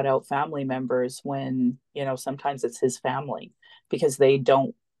me to cut out family members when, sometimes it's his family, because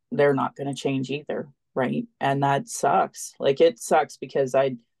they're not going to change either, right? And that sucks. Like, it sucks, because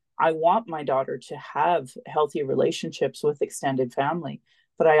I want my daughter to have healthy relationships with extended family,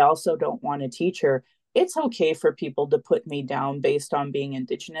 but I also don't want to teach her it's okay for people to put me down based on being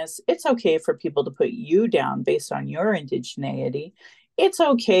Indigenous. It's okay for people to put you down based on your indigeneity. It's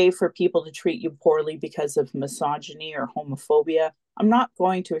okay for people to treat you poorly because of misogyny or homophobia. I'm not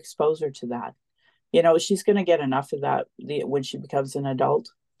going to expose her to that. She's going to get enough of that when she becomes an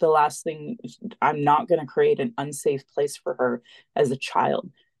adult. The last thing, I'm not going to create an unsafe place for her as a child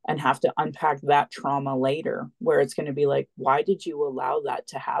and have to unpack that trauma later, where it's going to be like, why did you allow that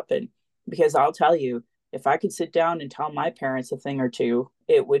to happen? Because I'll tell you, if I could sit down and tell my parents a thing or two,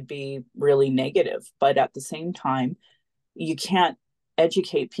 it would be really negative. But at the same time, you can't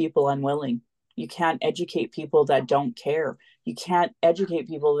educate people unwilling. You can't educate people that don't care. You can't educate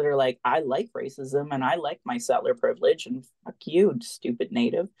people that are like, I like racism and I like my settler privilege, and fuck you, stupid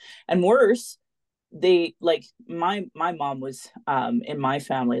native. And worse, they like my mom was in my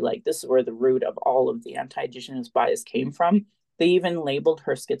family, like, this is where the root of all of the anti-Indigenous bias came from. They even labeled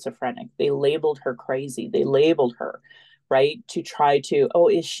her schizophrenic. They labeled her crazy. They labeled her, right, to try to, oh,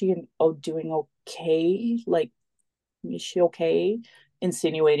 is she doing okay? Like, is she okay?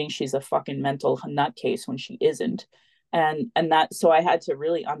 Insinuating she's a fucking mental nutcase when she isn't. And that, so I had to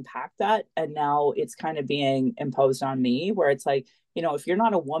really unpack that. And now it's kind of being imposed on me, where it's like, if you're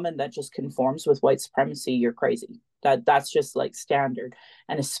not a woman that just conforms with white supremacy, you're crazy. That's just like standard.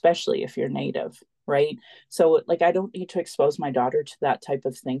 And especially if you're native, right? So like, I don't need to expose my daughter to that type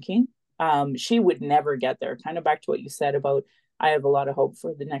of thinking. She would never get there. Kind of back to what you said about, I have a lot of hope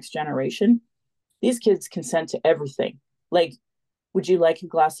for the next generation. These kids consent to everything. Like, would you like a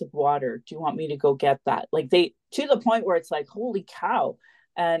glass of water? Do you want me to go get that? Like, they, to the point where it's like, holy cow.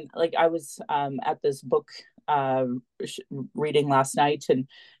 And like, I was at this book reading last night, and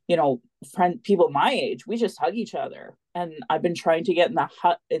people my age, we just hug each other. And I've been trying to get in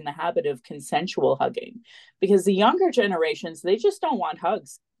the habit of consensual hugging, because the younger generations, they just don't want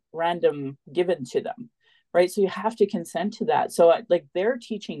hugs random given to them, right? So you have to consent to that. So like, they're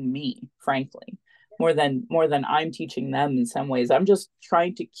teaching me, frankly, more than I'm teaching them in some ways. I'm just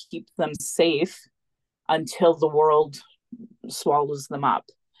trying to keep them safe until the world swallows them up.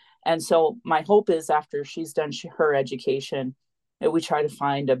 And so my hope is, after she's done her education, that we try to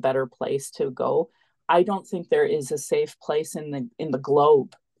find a better place to go. I don't think there is a safe place in the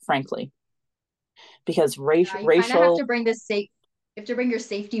globe, frankly, because You kind of have racial. to bring this safe, you have to bring your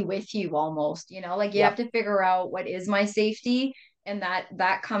safety with you almost, like you have Yep. to figure out what is my safety. And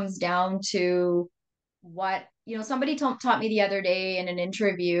that comes down to what, somebody taught me the other day in an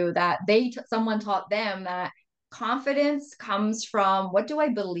interview that someone taught them that confidence comes from, what do I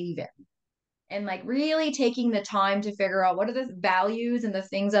believe in? And like really taking the time to figure out what are the values and the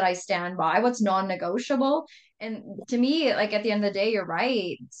things that I stand by, what's non-negotiable. And to me, like at the end of the day, you're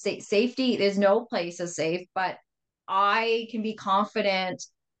right. Safety, there's no place is safe, but I can be confident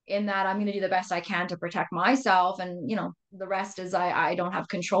in that I'm going to do the best I can to protect myself. And, the rest is I don't have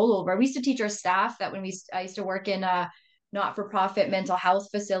control over. We used to teach our staff that when I used to work in a not-for-profit mental health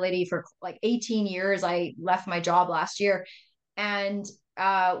facility for like 18 years. I left my job last year, and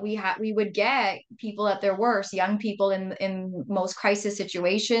we would get people at their worst, young people in most crisis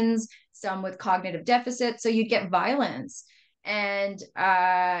situations, some with cognitive deficits. So you'd get violence, and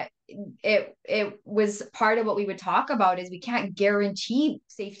it was part of what we would talk about is we can't guarantee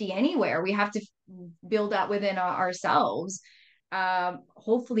safety anywhere. We have to build that within ourselves.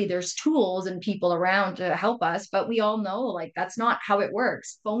 Hopefully there's tools and people around to help us, but we all know like that's not how it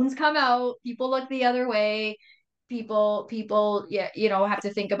works. Phones come out, people look the other way, people yeah, have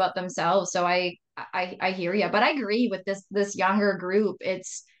to think about themselves. So I hear you, but I agree with this younger group.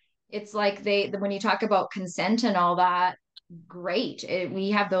 It's like when you talk about consent and all that, great.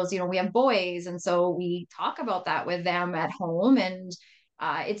 We have those, we have boys, and so we talk about that with them at home. And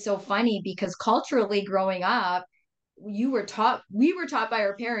it's so funny because culturally growing up, we were taught by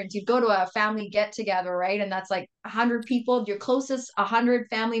our parents, you'd go to a family get together, right? And that's like 100 people, your closest 100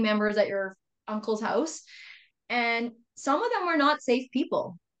 family members at your uncle's house. And some of them were not safe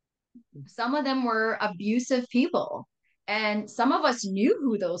people. Some of them were abusive people. And some of us knew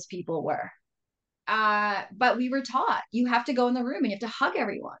who those people were. But we were taught you have to go in the room and you have to hug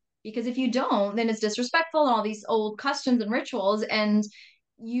everyone, because if you don't, then it's disrespectful and all these old customs and rituals. And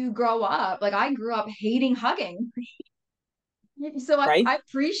you grow up, like I grew up hating hugging. So Right. I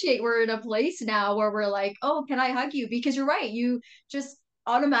appreciate we're in a place now where we're like, oh, can I hug you? Because you're right. You just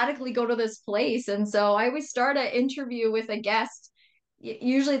automatically go to this place. And so I always start an interview with a guest.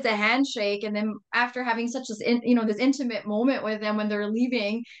 Usually it's a handshake. And then after having such this intimate moment with them when they're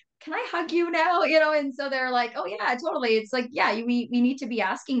leaving, can I hug you now? And so they're like, oh yeah, totally. It's like, yeah, we need to be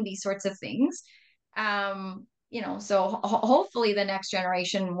asking these sorts of things. So hopefully the next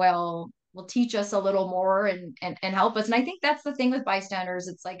generation will teach us a little more and help us. And I think that's the thing with bystanders.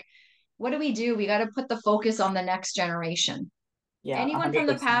 It's like, what do? We got to put the focus on the next generation. Yeah, Anyone from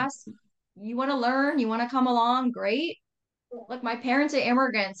the 100%. past, you want to learn, you want to come along, great. Look, my parents are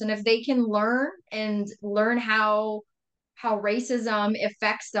immigrants, and if they can learn how racism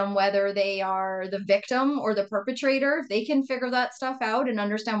affects them, whether they are the victim or the perpetrator, if they can figure that stuff out and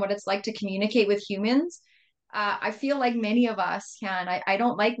understand what it's like to communicate with humans, I feel like many of us can. I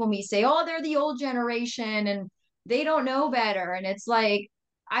don't like when we say, oh, they're the old generation and they don't know better. And it's like,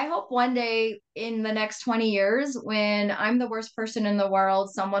 I hope one day in the next 20 years, when I'm the worst person in the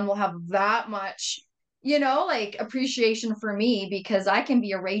world, someone will have that much, like appreciation for me, because I can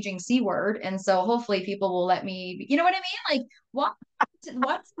be a raging C word. And so hopefully people will let me, you know what I mean? Like,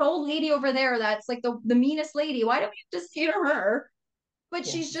 what's the old lady over there that's like the meanest lady? Why don't we just hear her? But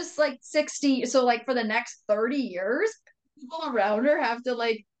Yeah, she's just like 60. So like for the next 30 years, people around her have to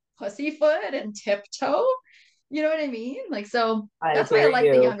like pussyfoot and tiptoe. You know what I mean? Like, so I that's why I hear like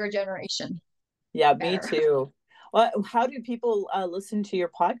the you. younger generation Yeah, me better. too. Well, how do people listen to your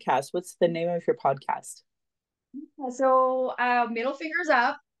podcast? What's the name of your podcast? So middle fingers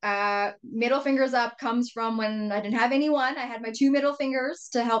up. Middle fingers up comes from when I didn't have anyone. I had my two middle fingers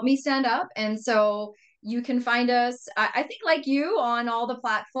to help me stand up. And so you can find us, I think, like you, on all the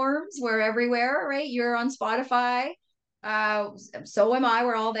platforms. We're everywhere, right? You're on Spotify. So am I.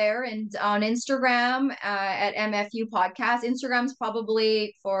 We're all there. And on Instagram at MFU Podcast. Instagram's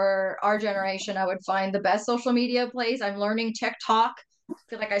probably, for our generation, I would find the best social media place. I'm learning TikTok.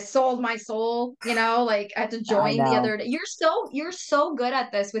 Feel like I sold my soul, like I had to I join the know. other day. You're so good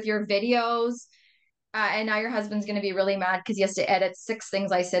at this with your videos. And now your husband's going to be really mad because he has to edit 6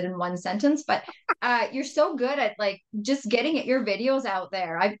 things I said in one sentence. But you're so good at like just getting your videos out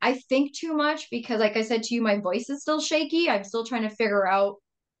there. I think too much because, like I said to you, my voice is still shaky. I'm still trying to figure out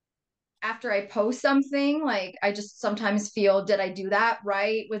after I post something. Like I just sometimes feel, did I do that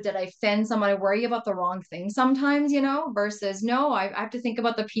right? Did I offend someone? I worry about the wrong thing sometimes, versus no, I have to think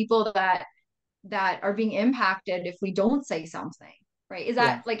about the people that are being impacted if we don't say something, right? Is Yeah.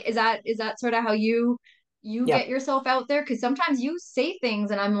 that like is that sort of how you Yep. get yourself out there? Because sometimes you say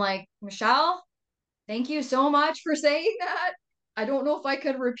things and I'm like, Michelle, thank you so much for saying that. I don't know if I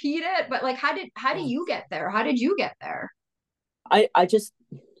could repeat it, but like how do Yeah. you get there? How did you get there? I just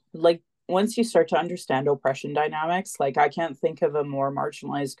like once you start to understand oppression dynamics, like I can't think of a more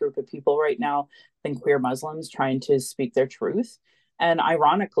marginalized group of people right now than queer Muslims trying to speak their truth. And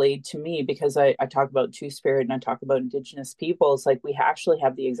ironically, to me, because I talk about Two Spirit and I talk about Indigenous peoples, like we actually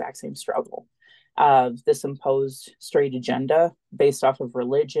have the exact same struggle of this imposed straight agenda based off of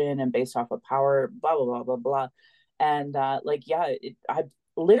religion and based off of power, blah, blah, blah, blah, blah. And like, yeah, I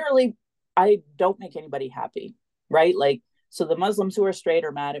literally, I don't make anybody happy, right? Like, so the Muslims who are straight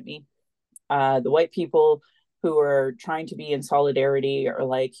are mad at me. The white people who are trying to be in solidarity or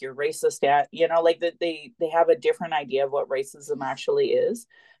like you're racist at, like that they have a different idea of what racism actually is.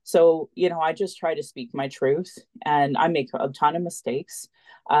 So, I just try to speak my truth and I make a ton of mistakes.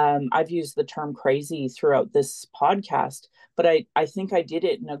 I've used the term crazy throughout this podcast, but I think I did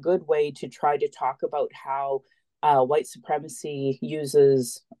it in a good way to try to talk about how white supremacy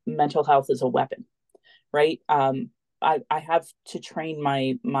uses mental health as a weapon, right? I have to train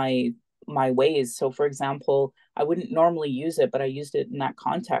my ways. So for example, I wouldn't normally use it, but I used it in that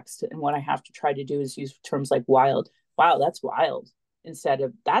context. And what I have to try to do is use terms like wild. Wow, that's wild instead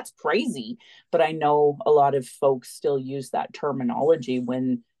of that's crazy. But I know a lot of folks still use that terminology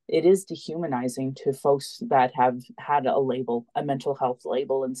when it is dehumanizing to folks that have had a label, a mental health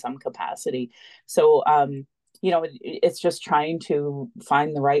label in some capacity. So it's just trying to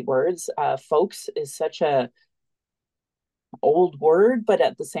find the right words. Folks is such a old word, but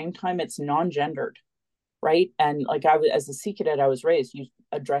at the same time, it's non-gendered, right? And like I was, as a Sikh cadet, I was raised, you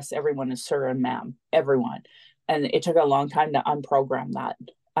address everyone as sir and ma'am, everyone. And it took a long time to unprogram that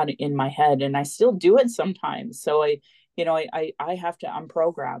in my head. And I still do it sometimes. So I have to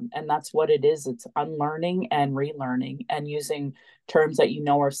unprogram. And that's what it is. It's unlearning and relearning and using terms that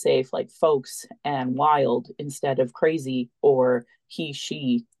are safe, like folks and wild instead of crazy or he,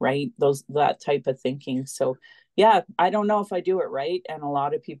 she, right? That type of thinking. So yeah, I don't know if I do it right. And a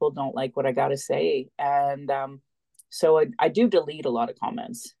lot of people don't like what I got to say. And so I do delete a lot of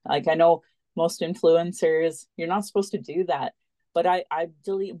comments. Like I know most influencers, you're not supposed to do that. But I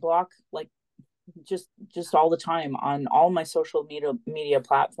delete block like just all the time on all my social media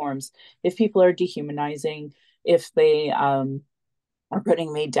platforms. If people are dehumanizing, if they are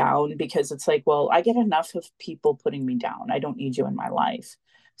putting me down because it's like, well, I get enough of people putting me down. I don't need you in my life.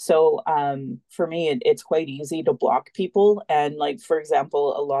 So for me, it's quite easy to block people. And like, for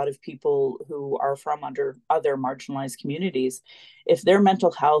example, a lot of people who are from under other marginalized communities, if their mental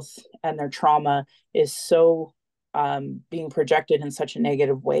health and their trauma is so being projected in such a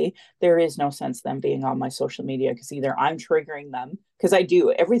negative way, there is no sense them being on my social media because either I'm triggering them because I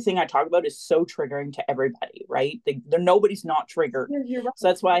do everything I talk about is so triggering to everybody, right? Nobody's not triggered, You're so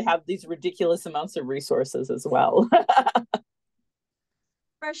that's why I have these ridiculous amounts of resources as well.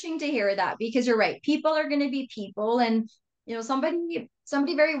 refreshing to hear that because you're right. People are going to be people, and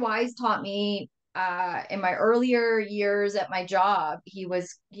somebody very wise taught me in my earlier years at my job. He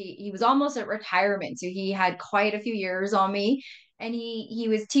was almost at retirement, so he had quite a few years on me, and he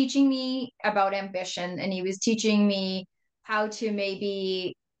was teaching me about ambition, and he was teaching me how to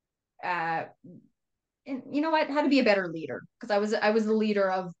maybe uh and you know what, how to be a better leader, because I was the leader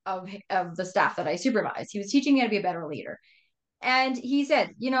of the staff that I supervised. He was teaching me how to be a better leader. And he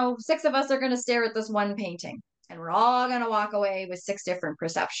said, 6 of us are going to stare at this one painting, and we're all going to walk away with 6 different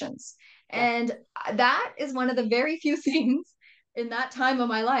perceptions. Yeah. And that is one of the very few things in that time of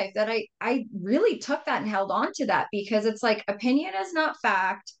my life that I really took that and held on to that, because it's like opinion is not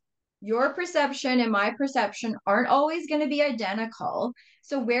fact. Your perception and my perception aren't always going to be identical.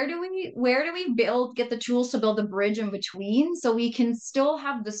 So where do we get the tools to build a bridge in between so we can still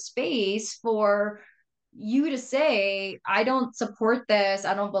have the space for you to say, I don't support this,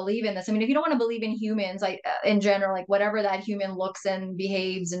 I don't believe in this. I mean, if you don't want to believe in humans, like in general, like whatever that human looks and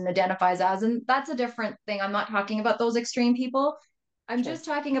behaves and identifies as, and that's a different thing. I'm not talking about those extreme people. I'm Sure. just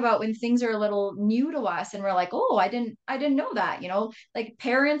talking about when things are a little new to us and we're like, oh, I didn't know that, like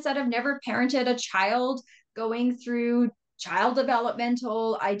parents that have never parented a child going through child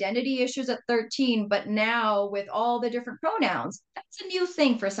developmental identity issues at 13, but now with all the different pronouns, that's a new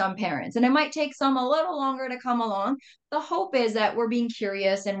thing for some parents. And it might take some a little longer to come along. The hope is that we're being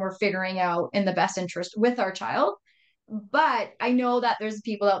curious and we're figuring out in the best interest with our child. But I know that there's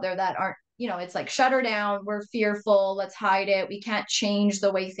people out there that aren't, it's like shut her down. We're fearful. Let's hide it. We can't change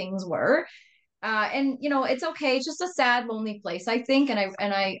the way things were. And it's okay. It's just a sad, lonely place, I think. And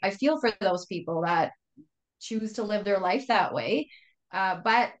I feel for those people that choose to live their life that way.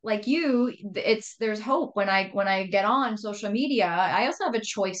 But like you, there's hope when I get on social media. I also have a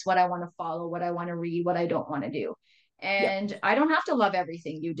choice what I want to follow, what I want to read, what I don't want to do. Yep. And I don't have to love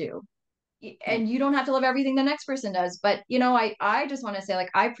everything you do. Yep. And you don't have to love everything the next person does. But I just want to say,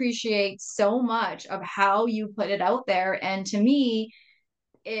 like, I appreciate so much of how you put it out there. And to me,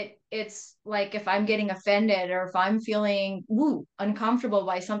 it's like if I'm getting offended or if I'm feeling uncomfortable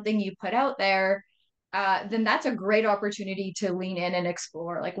by something you put out there, then that's a great opportunity to lean in and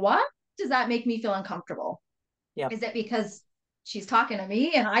explore. Like, what does that make me feel uncomfortable? Yep. Is it because she's talking to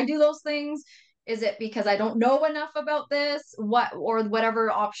me and I do those things? Is it because I don't know enough about this? What or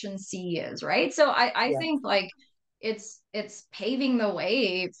whatever option C is, right? So I Yep. think like it's paving the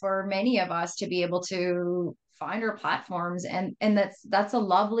way for many of us to be able to find our platforms, and that's a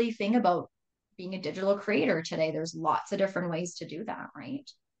lovely thing about being a digital creator today. There's lots of different ways to do that, right?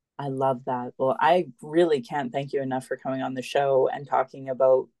 I love that. Well, I really can't thank you enough for coming on the show and talking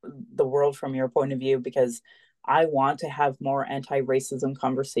about the world from your point of view, because I want to have more anti-racism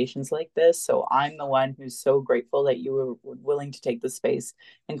conversations like this. So I'm the one who's so grateful that you were willing to take the space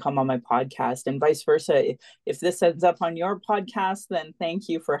and come on my podcast, and vice versa. If this ends up on your podcast, then thank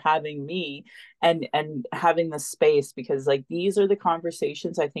you for having me and having the space, because like these are the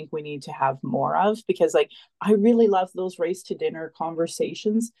conversations I think we need to have more of, because like I really love those race to dinner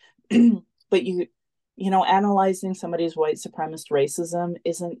conversations. But analyzing somebody's white supremacist racism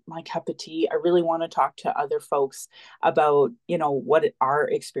isn't my cup of tea. I really want to talk to other folks about, what our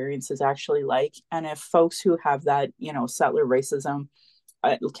experience is actually like. And if folks who have that, settler racism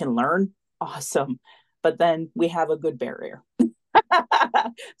can learn, awesome. But then we have a good barrier.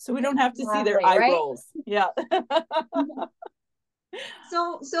 So we don't have to see their Exactly, eye right? rolls. Yeah.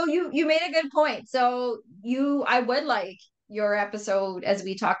 So you made a good point. So I would like your episode, as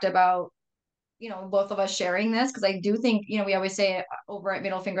we talked about, both of us sharing this, because I do think, we always say over at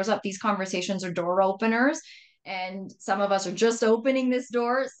Middle Fingers Up, these conversations are door openers. And some of us are just opening this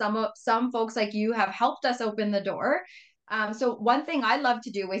door. Some folks like you have helped us open the door. So one thing I'd love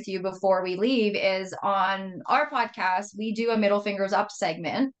to do with you before we leave is on our podcast, we do a Middle Fingers Up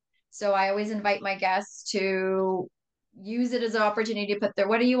segment. So I always invite my guests to use it as an opportunity to put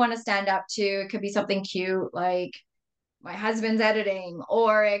what do you want to stand up to? It could be something cute like my husband's editing,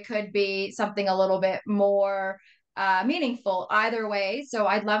 or it could be something a little bit more meaningful. Either way. So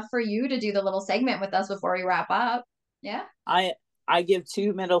I'd love for you to do the little segment with us before we wrap up. Yeah. I I give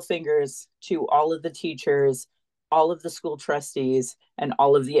two middle fingers to all of the teachers, all of the school trustees, and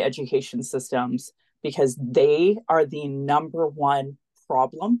all of the education systems, because they are the number one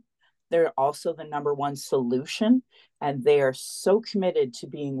problem. They're also the number one solution, and they are so committed to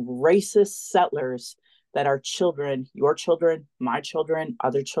being racist settlers that our children, your children, my children,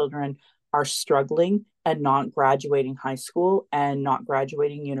 other children, are struggling and not graduating high school and not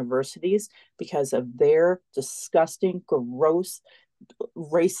graduating universities because of their disgusting, gross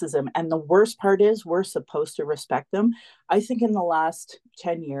racism. And the worst part is we're supposed to respect them. I think in the last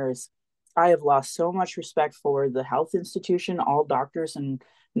 10 years, I have lost so much respect for the health institution, all doctors and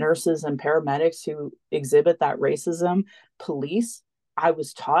nurses and paramedics who exhibit that racism, police. I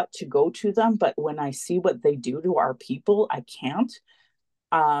was taught to go to them, but when I see what they do to our people, I can't.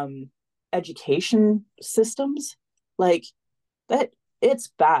 Um, Education systems, like that,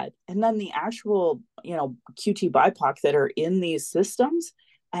 it's bad. And then the actual, QT BIPOC that are in these systems,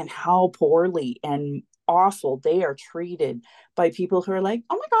 and how poorly and awful they are treated by people who are like,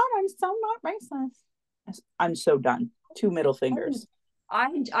 oh my God, I'm so not racist. I'm so done. Two middle fingers.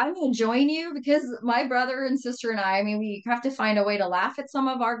 I'm gonna join you because my brother and sister and I mean, we have to find a way to laugh at some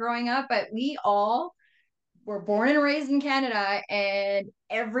of our growing up, but we all were born and raised in Canada. And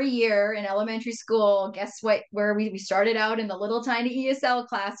every year in elementary school, guess what? Where we started out in the little tiny ESL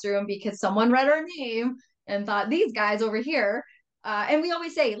classroom because someone read our name and thought these guys over here. And we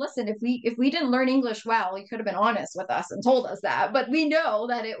always say, listen, if we didn't learn English well, you could have been honest with us and told us that. But we know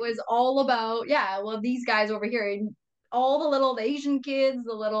that it was all about, yeah, well, these guys over here, and all the little Asian kids, it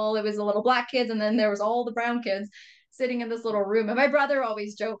was the little black kids, and then there was all the brown kids sitting in this little room. And my brother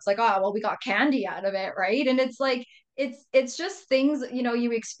always jokes like, oh, well, we got candy out of it, right? And it's like it's just things,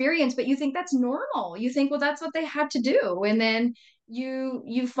 you experience, but you think that's normal. You think, well, that's what they had to do. And then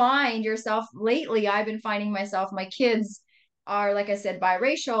you find yourself, lately I've been finding myself, my kids are, like I said,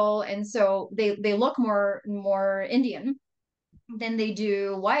 biracial, and so they look more Indian than they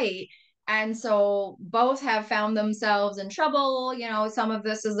do white. And so both have found themselves in trouble. Some of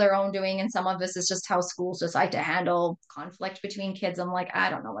this is their own doing, and some of this is just how schools decide to handle conflict between kids. I'm like, I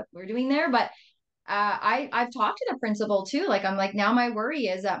don't know what we're doing there, but I've talked to the principal too. Like, I'm like, now my worry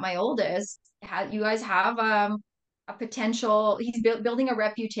is that my oldest, you guys have a potential. He's building a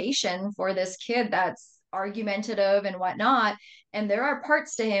reputation for this kid that's argumentative and whatnot. And there are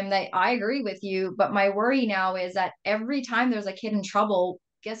parts to him that I agree with you. But my worry now is that every time there's a kid in trouble,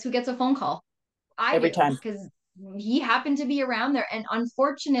 guess who gets a phone call? I Every do, time. because he happened to be around there. And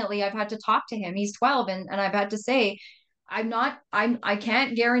unfortunately, I've had to talk to him. He's 12, and I've had to say, I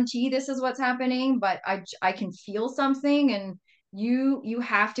can't guarantee this is what's happening, but I can feel something. And you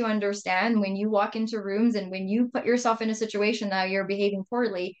have to understand, when you walk into rooms and when you put yourself in a situation that you're behaving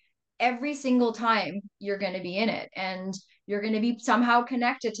poorly, every single time you're going to be in it, and you're going to be somehow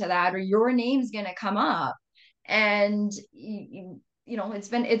connected to that, or your name's going to come up. And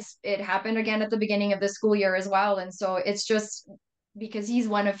it happened again at the beginning of the school year as well. And so it's just because he's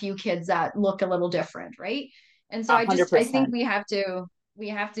one of few kids that look a little different, right? And so A I think 100%. you're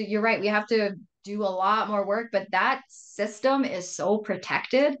right, we have to do a lot more work, but that system is so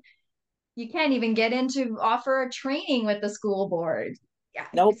protected. You can't even get into offer a training with the school board. Yeah,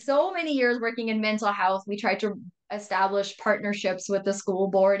 Nope. so many years working in mental health, we tried to establish partnerships with the school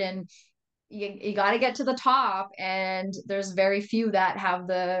board, and you got to get to the top, and there's very few that have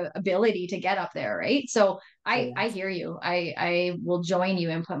the ability to get up there, right? So Oh, I yes. hear you. I will join you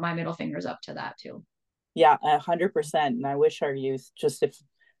and put my middle fingers up to that too. Yeah, 100%. And I wish our youth, just if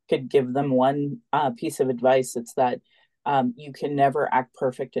could give them one piece of advice, it's that you can never act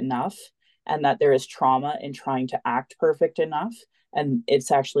perfect enough, and that there is trauma in trying to act perfect enough. And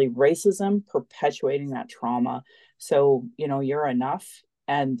it's actually racism perpetuating that trauma. So, you're enough.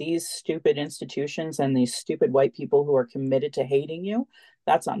 And these stupid institutions and these stupid white people who are committed to hating you,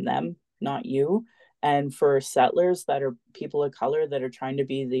 that's on them, not you. And for settlers that are people of color that are trying to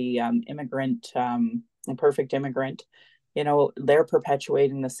be the immigrant, a perfect immigrant, they're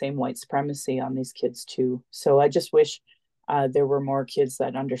perpetuating the same white supremacy on these kids too. So I just wish there were more kids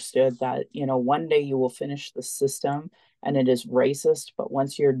that understood that, one day you will finish the system and it is racist, but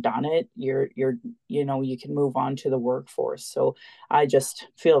once you're done it, you can move on to the workforce. So I just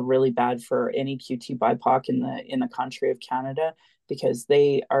feel really bad for any QT BIPOC in the country of Canada, because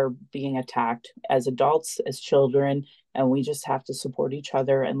they are being attacked as adults, as children, and we just have to support each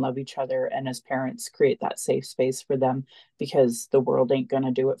other and love each other, and as parents create that safe space for them, because the world ain't going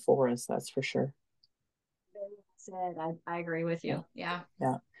to do it for us, that's for sure. Said I agree with Yeah. you. Yeah.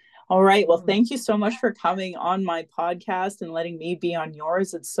 Yeah. All right, well, Mm. thank you so much for coming on my podcast and letting me be on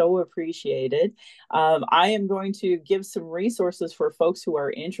yours. It's so appreciated. I am going to give some resources for folks who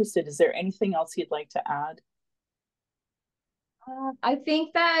are interested. Is there anything else you'd like to add? I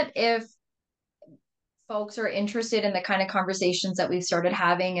think that if folks are interested in the kind of conversations that we've started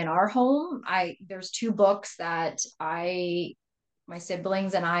having in our home, there's two books that my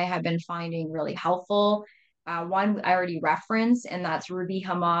siblings and I have been finding really helpful. One I already referenced, and that's Ruby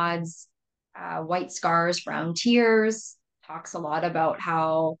Hamad's White Scars, Brown Tears. Talks a lot about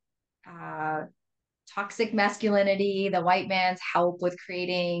how toxic masculinity, the white man's help with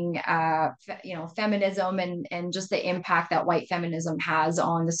creating, feminism, and just the impact that white feminism has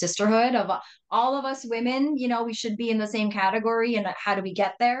on the sisterhood of all of us women. We should be in the same category, and how do we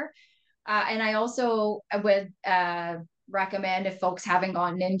get there? And I also would recommend, if folks haven't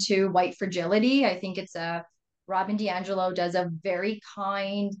gotten into White Fragility, I think Robin DiAngelo does a very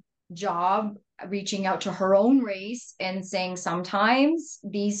kind job reaching out to her own race and saying sometimes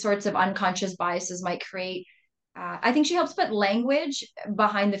these sorts of unconscious biases might create. I think she helps put language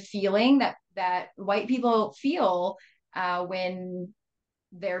behind the feeling that white people feel when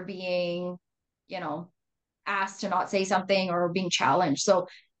they're being, you know, asked to not say something or being challenged. So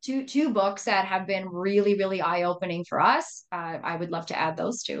two books that have been really, really eye-opening for us. I would love to add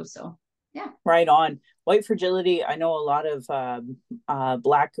those two. So yeah. Right on. White Fragility, I know a lot of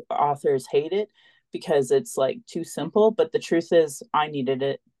Black authors hate it because it's like too simple, but the truth is, I needed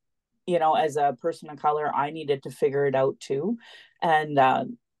it. As a person of color, I needed to figure it out too. And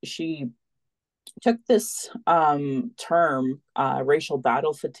she took this term, racial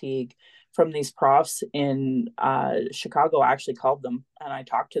battle fatigue, from these profs in Chicago. I actually called them and I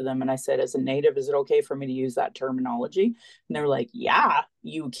talked to them and I said, as a native, is it okay for me to use that terminology? And they were like, yeah,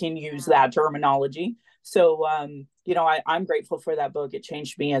 you can use that terminology. So, you know, I'm grateful for that book. It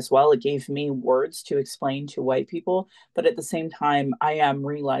changed me as well. It gave me words to explain to white people, but at the same time, I am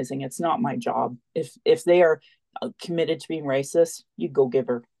realizing it's not my job. If they are committed to being racist, you go give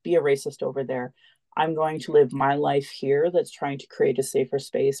her, be a racist over there. I'm going to live my life here that's trying to create a safer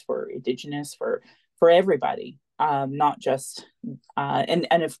space for Indigenous, for everybody, not just and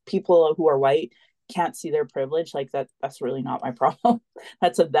if people who are white can't see their privilege, like that's really not my problem.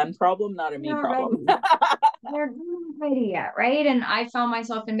 That's a them problem, not a me You're problem. ready. They're not ready yet, right? And I found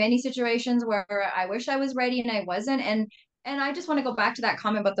myself in many situations where I wish I was ready and I wasn't. And I just want to go back to that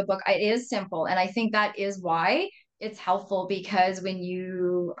comment about the book. It is simple, and I think that is why it's helpful, because when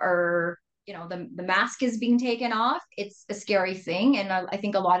you are, the mask is being taken off, it's a scary thing. And I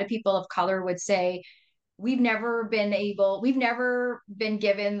think a lot of people of color would say we've never been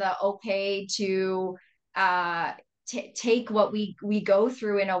given the okay to uh take what we go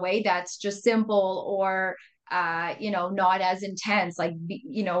through in a way that's just simple, or not as intense, like,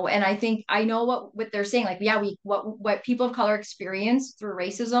 and I think I know what they're saying, like, yeah, what people of color experience through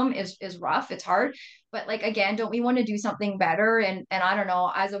racism is rough, it's hard, but, like, again, don't we want to do something better? And I don't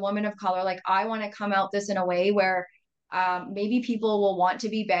know, as a woman of color, like, I want to come out this in a way where maybe people will want to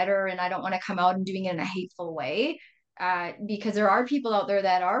be better, and I don't want to come out and doing it in a hateful way, because there are people out there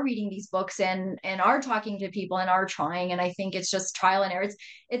that are reading these books and are talking to people and are trying. And I think it's just trial and error.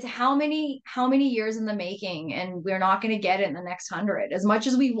 It's how many years in the making, and we're not going to get it in the next 100 as much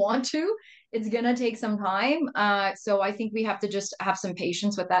as we want to. It's going to take some time. So I think we have to just have some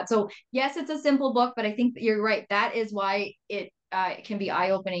patience with that. So yes, it's a simple book, but I think that you're right. That is why it can be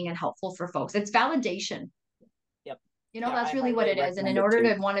eye-opening and helpful for folks. It's validation. Yep. Yeah, That's I really what highly it is. And in recommend it order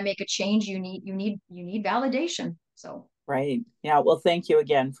too. to want to make a change, you need validation. So Right. Yeah. Well, thank you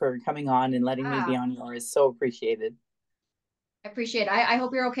again for coming on and letting me be ah, on yours. So appreciated. I appreciate it. I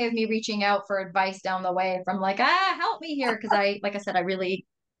hope you're okay with me reaching out for advice down the way, from like, help me here. Cause like I said, I really,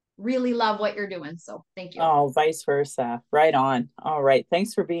 really love what you're doing. So thank you. Oh, vice versa. Right on. All right.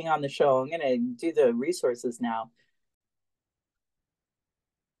 Thanks for being on the show. I'm going to do the resources now.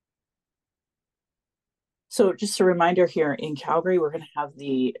 So, just a reminder, here in Calgary, we're going to have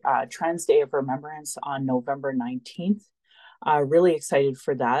the Trans Day of Remembrance on November 19th. Really excited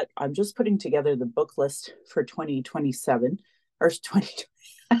for that. I'm just putting together the book list for 2027 or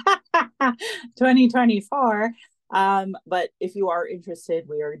 2024. But if you are interested,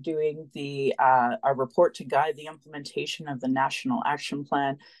 we are doing a report to guide the implementation of the National Action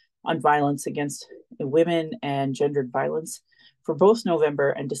Plan on Violence Against Women and Gendered Violence for both November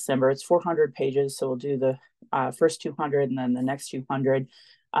and December. It's 400 pages, so we'll do the first 200 and then the next 200.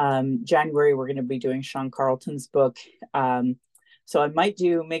 January, we're going to be doing Sean Carlton's book. So I might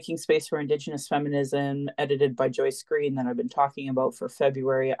do Making Space for Indigenous Feminism, edited by Joyce Green, that I've been talking about for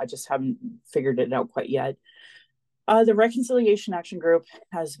February. I just haven't figured it out quite yet. The Reconciliation Action Group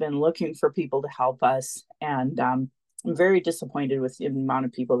has been looking for people to help us, and I'm very disappointed with the amount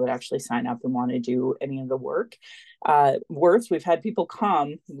of people that actually sign up and want to do any of the work. We've had people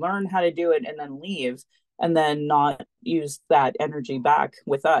come, learn how to do it, and then leave, and then not use that energy back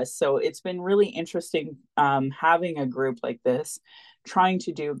with us. So it's been really interesting having a group like this trying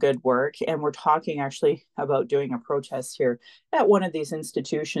to do good work. And we're talking actually about doing a protest here at one of these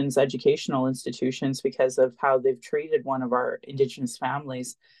institutions, educational institutions, because of how they've treated one of our Indigenous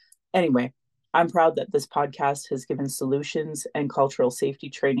families. Anyway, I'm proud that this podcast has given solutions and cultural safety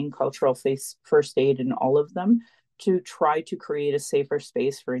training, cultural first aid in all of them, to try to create a safer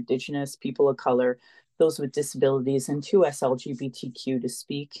space for Indigenous, people of color, those with disabilities, and to us LGBTQ to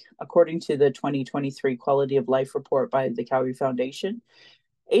speak. According to the 2023 Quality of Life Report by the Calgary Foundation,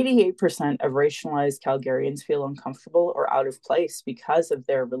 88% of racialized Calgarians feel uncomfortable or out of place because of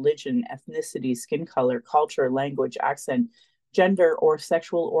their religion, ethnicity, skin color, culture, language, accent, gender, or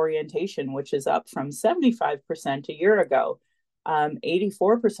sexual orientation, which is up from 75% a year ago.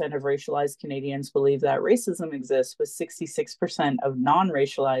 84% of racialized Canadians believe that racism exists, with 66% of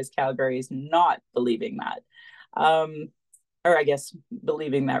non-racialized Calgaryans not believing that. Or I guess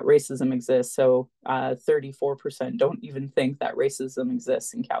believing that racism exists. So 34% don't even think that racism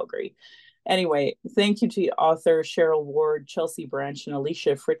exists in Calgary. Anyway, thank you to author Cheryl Ward, Chelsea Branch, and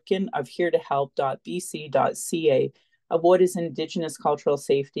Alicia Fritkin of heretohelp.bc.ca of what is Indigenous cultural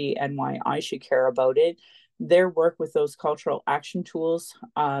safety and why I should care about it. Their work with those cultural action tools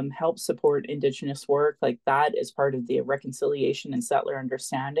help support Indigenous work like that as part of the reconciliation and settler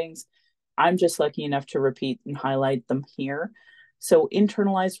understandings. I'm just lucky enough to repeat and highlight them here. So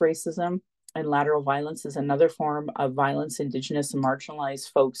internalized racism and lateral violence is another form of violence Indigenous and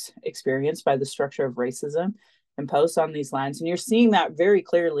marginalized folks experience by the structure of racism. imposed on these lands. And you're seeing that very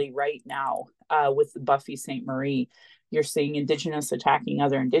clearly right now with Buffy St. Marie. You're seeing Indigenous attacking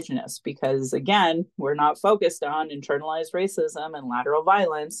other Indigenous because, again, we're not focused on internalized racism and lateral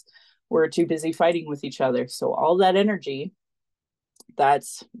violence. We're too busy fighting with each other. So all that energy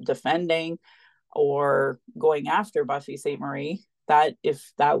that's defending or going after Buffy St. Marie, that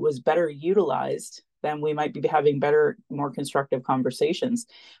if that was better utilized, then we might be having better, more constructive conversations.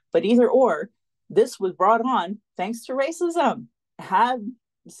 But either or, this was brought on thanks to racism. Had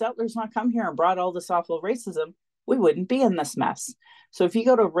settlers not come here and brought all this awful racism, we wouldn't be in this mess. So if you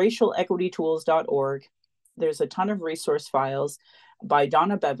go to racialequitytools.org, there's a ton of resource files by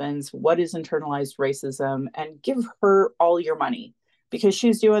Donna Bevins, What is Internalized Racism? And give her all your money because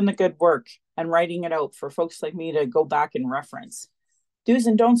she's doing the good work and writing it out for folks like me to go back and reference. Do's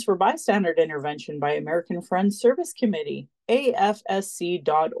and Don'ts for Bystander Intervention by American Friends Service Committee,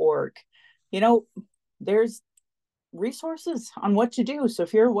 afsc.org. You know, there's resources on what to do. So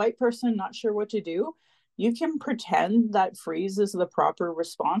if you're a white person not sure what to do, you can pretend that freeze is the proper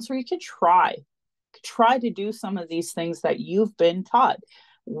response, or you could try to do some of these things that you've been taught.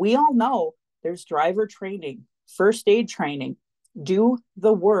 We all know there's driver training, first aid training. Do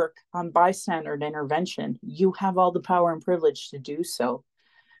the work on bystander intervention. You have all the power and privilege to do so.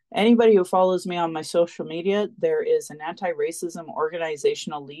 Anybody who follows me on my social media, there is an anti-racism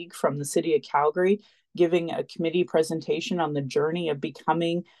organizational league from the city of Calgary giving a committee presentation on the journey of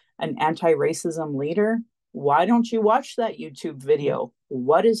becoming an anti-racism leader. Why don't you watch that YouTube video?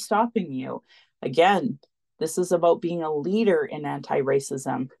 What is stopping you? Again, this is about being a leader in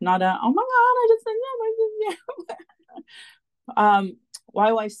anti-racism, not a, oh my God, I just said no.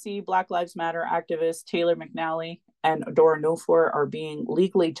 YYC, Black Lives Matter activists Taylor McNally and Dora Nofor are being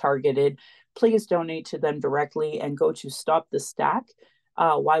legally targeted. Please donate to them directly and go to Stop the Stack.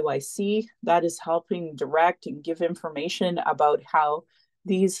 YYC, that is helping direct and give information about how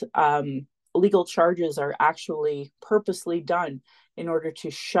these legal charges are actually purposely done in order to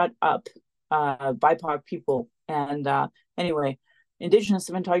shut up BIPOC people. And anyway, Indigenous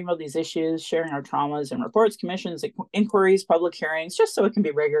have been talking about these issues, sharing our traumas and reports, commissions, inquiries, public hearings, just so it can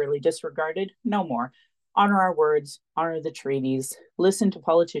be regularly disregarded. No more. Honor our words, honor the treaties, listen to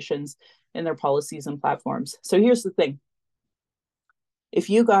politicians and their policies and platforms. So here's the thing.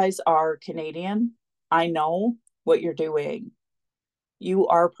 If you guys are Canadian, I know what you're doing. You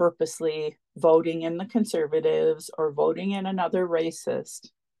are purposely voting in the Conservatives or voting in another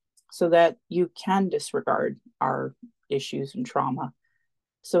racist so that you can disregard our issues and trauma.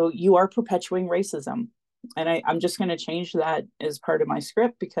 So you are perpetuating racism. And I'm just going to change that as part of my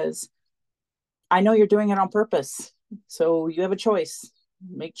script because I know you're doing it on purpose. So you have a choice.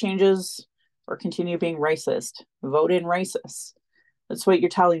 Make changes or continue being racist. Vote in racist. That's what you're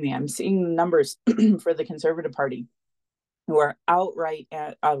telling me. I'm seeing the numbers for the Conservative Party who are outright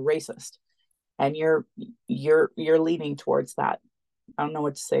racist. And you're leaning towards that. I don't know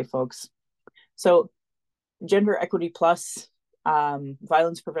what to say, folks. So Gender Equity Plus,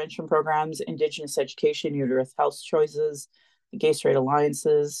 violence prevention programs, Indigenous education, uterus health choices, gay straight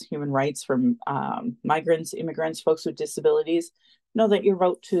alliances, human rights from migrants, immigrants, folks with disabilities. Know that your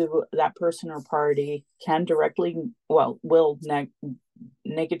vote to that person or party can directly, will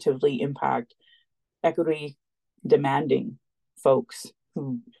negatively impact equity demanding folks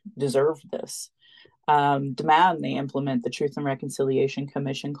who deserve this. Demand they implement the Truth and Reconciliation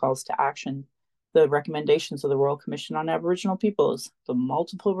Commission calls to action, the recommendations of the Royal Commission on Aboriginal Peoples, the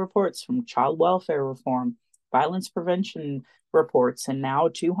multiple reports from child welfare reform, violence prevention reports, and now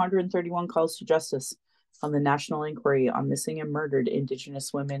 231 calls to justice on the National Inquiry on Missing and Murdered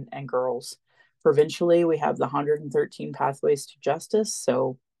Indigenous Women and Girls. Provincially, we have the 113 pathways to justice.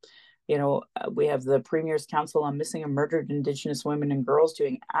 So, we have the Premier's Council on Missing and Murdered Indigenous Women and Girls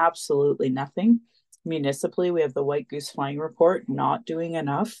doing absolutely nothing. Municipally, we have the White Goose Flying Report not doing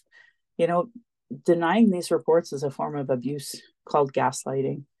enough. Denying these reports is a form of abuse called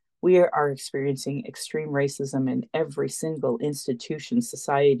gaslighting. We are experiencing extreme racism in every single institution,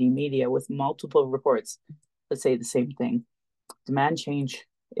 society, media, with multiple reports that say the same thing. Demand change.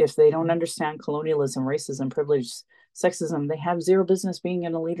 If they don't understand colonialism, racism, privilege, sexism, they have zero business being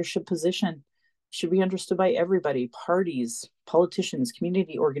in a leadership position. Should be understood by everybody, parties, politicians,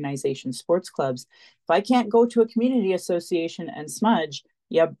 community organizations, sports clubs. If I can't go to a community association and smudge,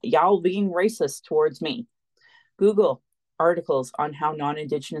 y'all being racist towards me. Google articles on how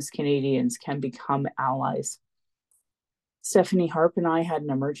non-Indigenous Canadians can become allies. Stephanie Harp and I had an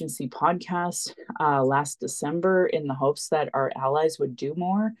emergency podcast last December in the hopes that our allies would do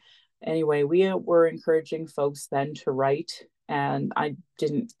more. Anyway, we were encouraging folks then to write and I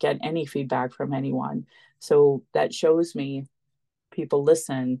didn't get any feedback from anyone. So that shows me people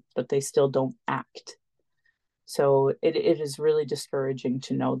listen, but they still don't act. So it is really discouraging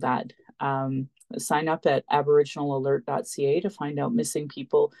to know that. Sign up at aboriginalalert.ca to find out missing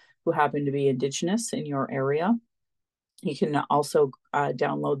people who happen to be Indigenous in your area. You can also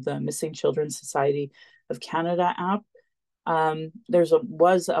download the Missing Children Society of Canada app.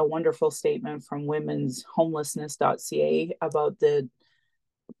 Was a wonderful statement from women's homelessness.ca about the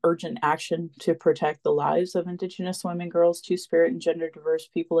urgent action to protect the lives of Indigenous women, girls, Two-Spirit, and gender diverse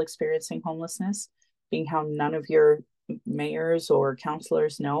people experiencing homelessness, being how none of your mayors or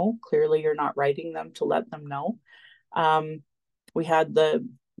councillors know. Clearly, you're not writing them to let them know. We had the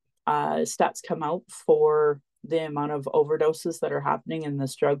stats come out for the amount of overdoses that are happening in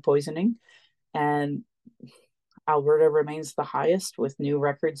this drug poisoning, and Alberta remains the highest, with new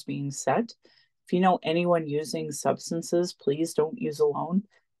records being set. If you know anyone using substances, please don't use alone.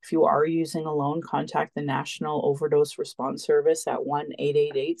 If you are using alone, contact the National Overdose Response Service at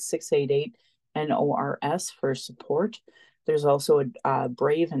 1-888-688-NORS for support. There's also a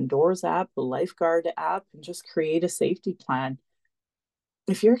Brave Indoors app, a Lifeguard app, and just create a safety plan.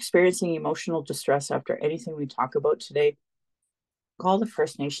 If you're experiencing emotional distress after anything we talk about today, call the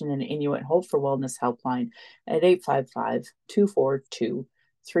First Nation and Inuit Hope for Wellness Helpline at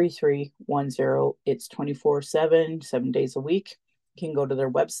 855-242-3310. It's 24/7, 7 days a week. You can go to their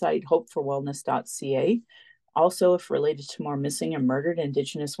website, hopeforwellness.ca. Also, if related to more missing and murdered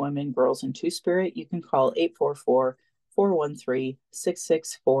Indigenous women, girls, and Two-Spirit, you can call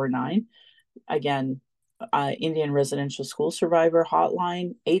 844-413-6649. Again, Indian Residential School Survivor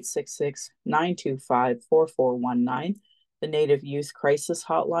Hotline, 866-925-4419. The Native Youth Crisis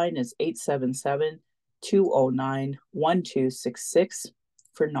Hotline is 877-209-1266.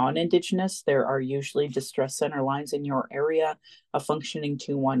 For non-Indigenous, there are usually distress center lines in your area, a functioning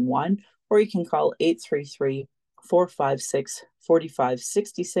 211, or you can call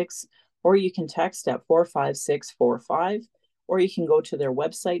 833-456-4566, or you can text at 45645, or you can go to their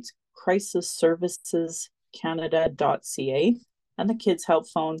website, crisisservicescanada.ca, and the Kids Help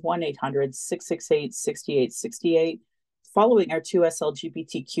Phone, 1-800-668-6868. Following our two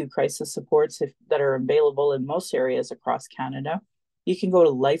SLGBTQ crisis supports that are available in most areas across Canada, you can go to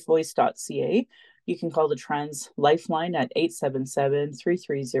lifevoice.ca. You can call the Trans Lifeline at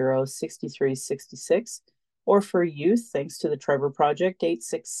 877-330-6366. Or for youth, thanks to the Trevor Project,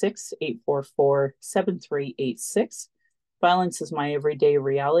 866-844-7386. Violence is my everyday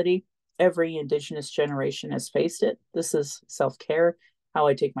reality. Every Indigenous generation has faced it. This is self-care, how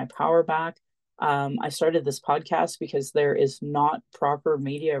I take my power back. I started this podcast because there is not proper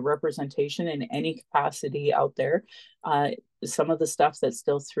media representation in any capacity out there. Some of the stuff that's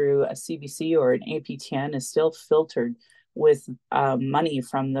still through a CBC or an APTN is still filtered with money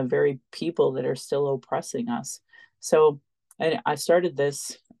from the very people that are still oppressing us. So I started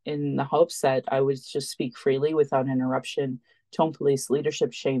this in the hopes that I would just speak freely without interruption, tone police,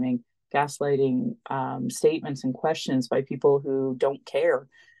 leadership shaming, gaslighting, statements and questions by people who don't care.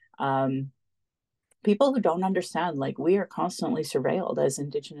 People who don't understand, like, we are constantly surveilled as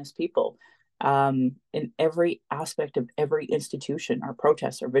Indigenous people, in every aspect of every institution, our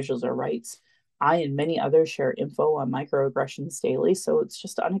protests, our vigils, our rights. I and many others share info on microaggressions daily, so it's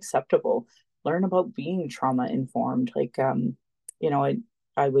just unacceptable. Learn about being trauma informed. Like, I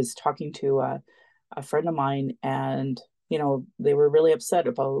was talking to a friend of mine, and they were really upset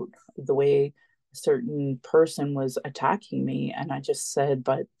about the way a certain person was attacking me, and I just said,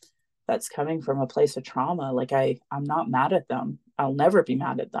 but that's coming from a place of trauma. Like, I'm not mad at them. I'll never be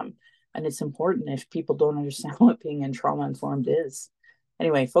mad at them. And it's important if people don't understand what being in trauma informed is.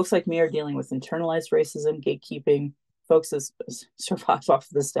 Anyway, folks like me are dealing with internalized racism, gatekeeping, folks that survive off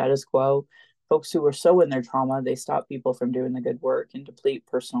of the status quo, folks who are so in their trauma, they stop people from doing the good work and deplete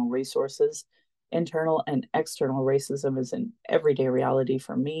personal resources. Internal and external racism is an everyday reality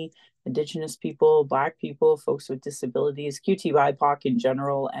for me, Indigenous people, Black people, folks with disabilities, QT BIPOC in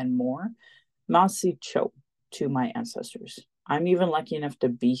general, and more. Masi Cho to my ancestors. I'm even lucky enough to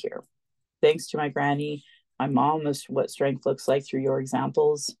be here. Thanks to my granny, my mom, is what strength looks like through your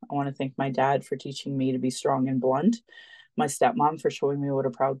examples. I want to thank my dad for teaching me to be strong and blunt. My stepmom for showing me what a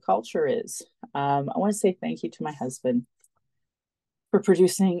proud culture is. I want to say thank you to my husband for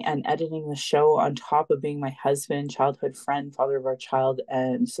producing and editing the show, on top of being my husband, childhood friend, father of our child,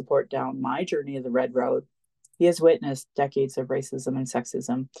 and support down my journey of the Red Road. He has witnessed decades of racism and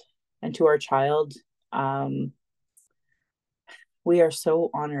sexism. And to our child, we are so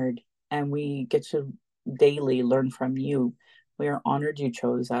honored, and we get to daily learn from you We are honored you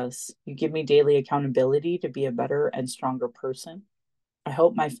chose us. You give me daily accountability to be a better and stronger person. I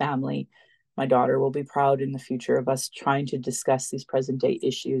hope my family, my daughter, will be proud in the future of us trying to discuss these present day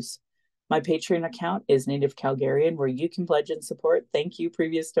issues. My Patreon account is Native Calgarian, where you can pledge and support. Thank you,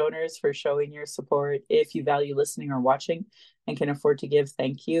 previous donors, for showing your support. If you value listening or watching and can afford to give,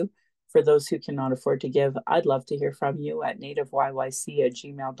 thank you. For those who cannot afford to give, I'd love to hear from you at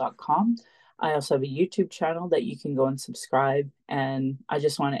nativeyyc@gmail.com. I also have a YouTube channel that you can go and subscribe. And I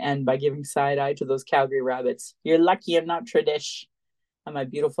just want to end by giving side eye to those Calgary rabbits. You're lucky I'm not Tradish. And my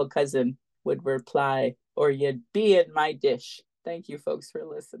beautiful cousin would reply, or you'd be in my dish. Thank you, folks, for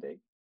listening.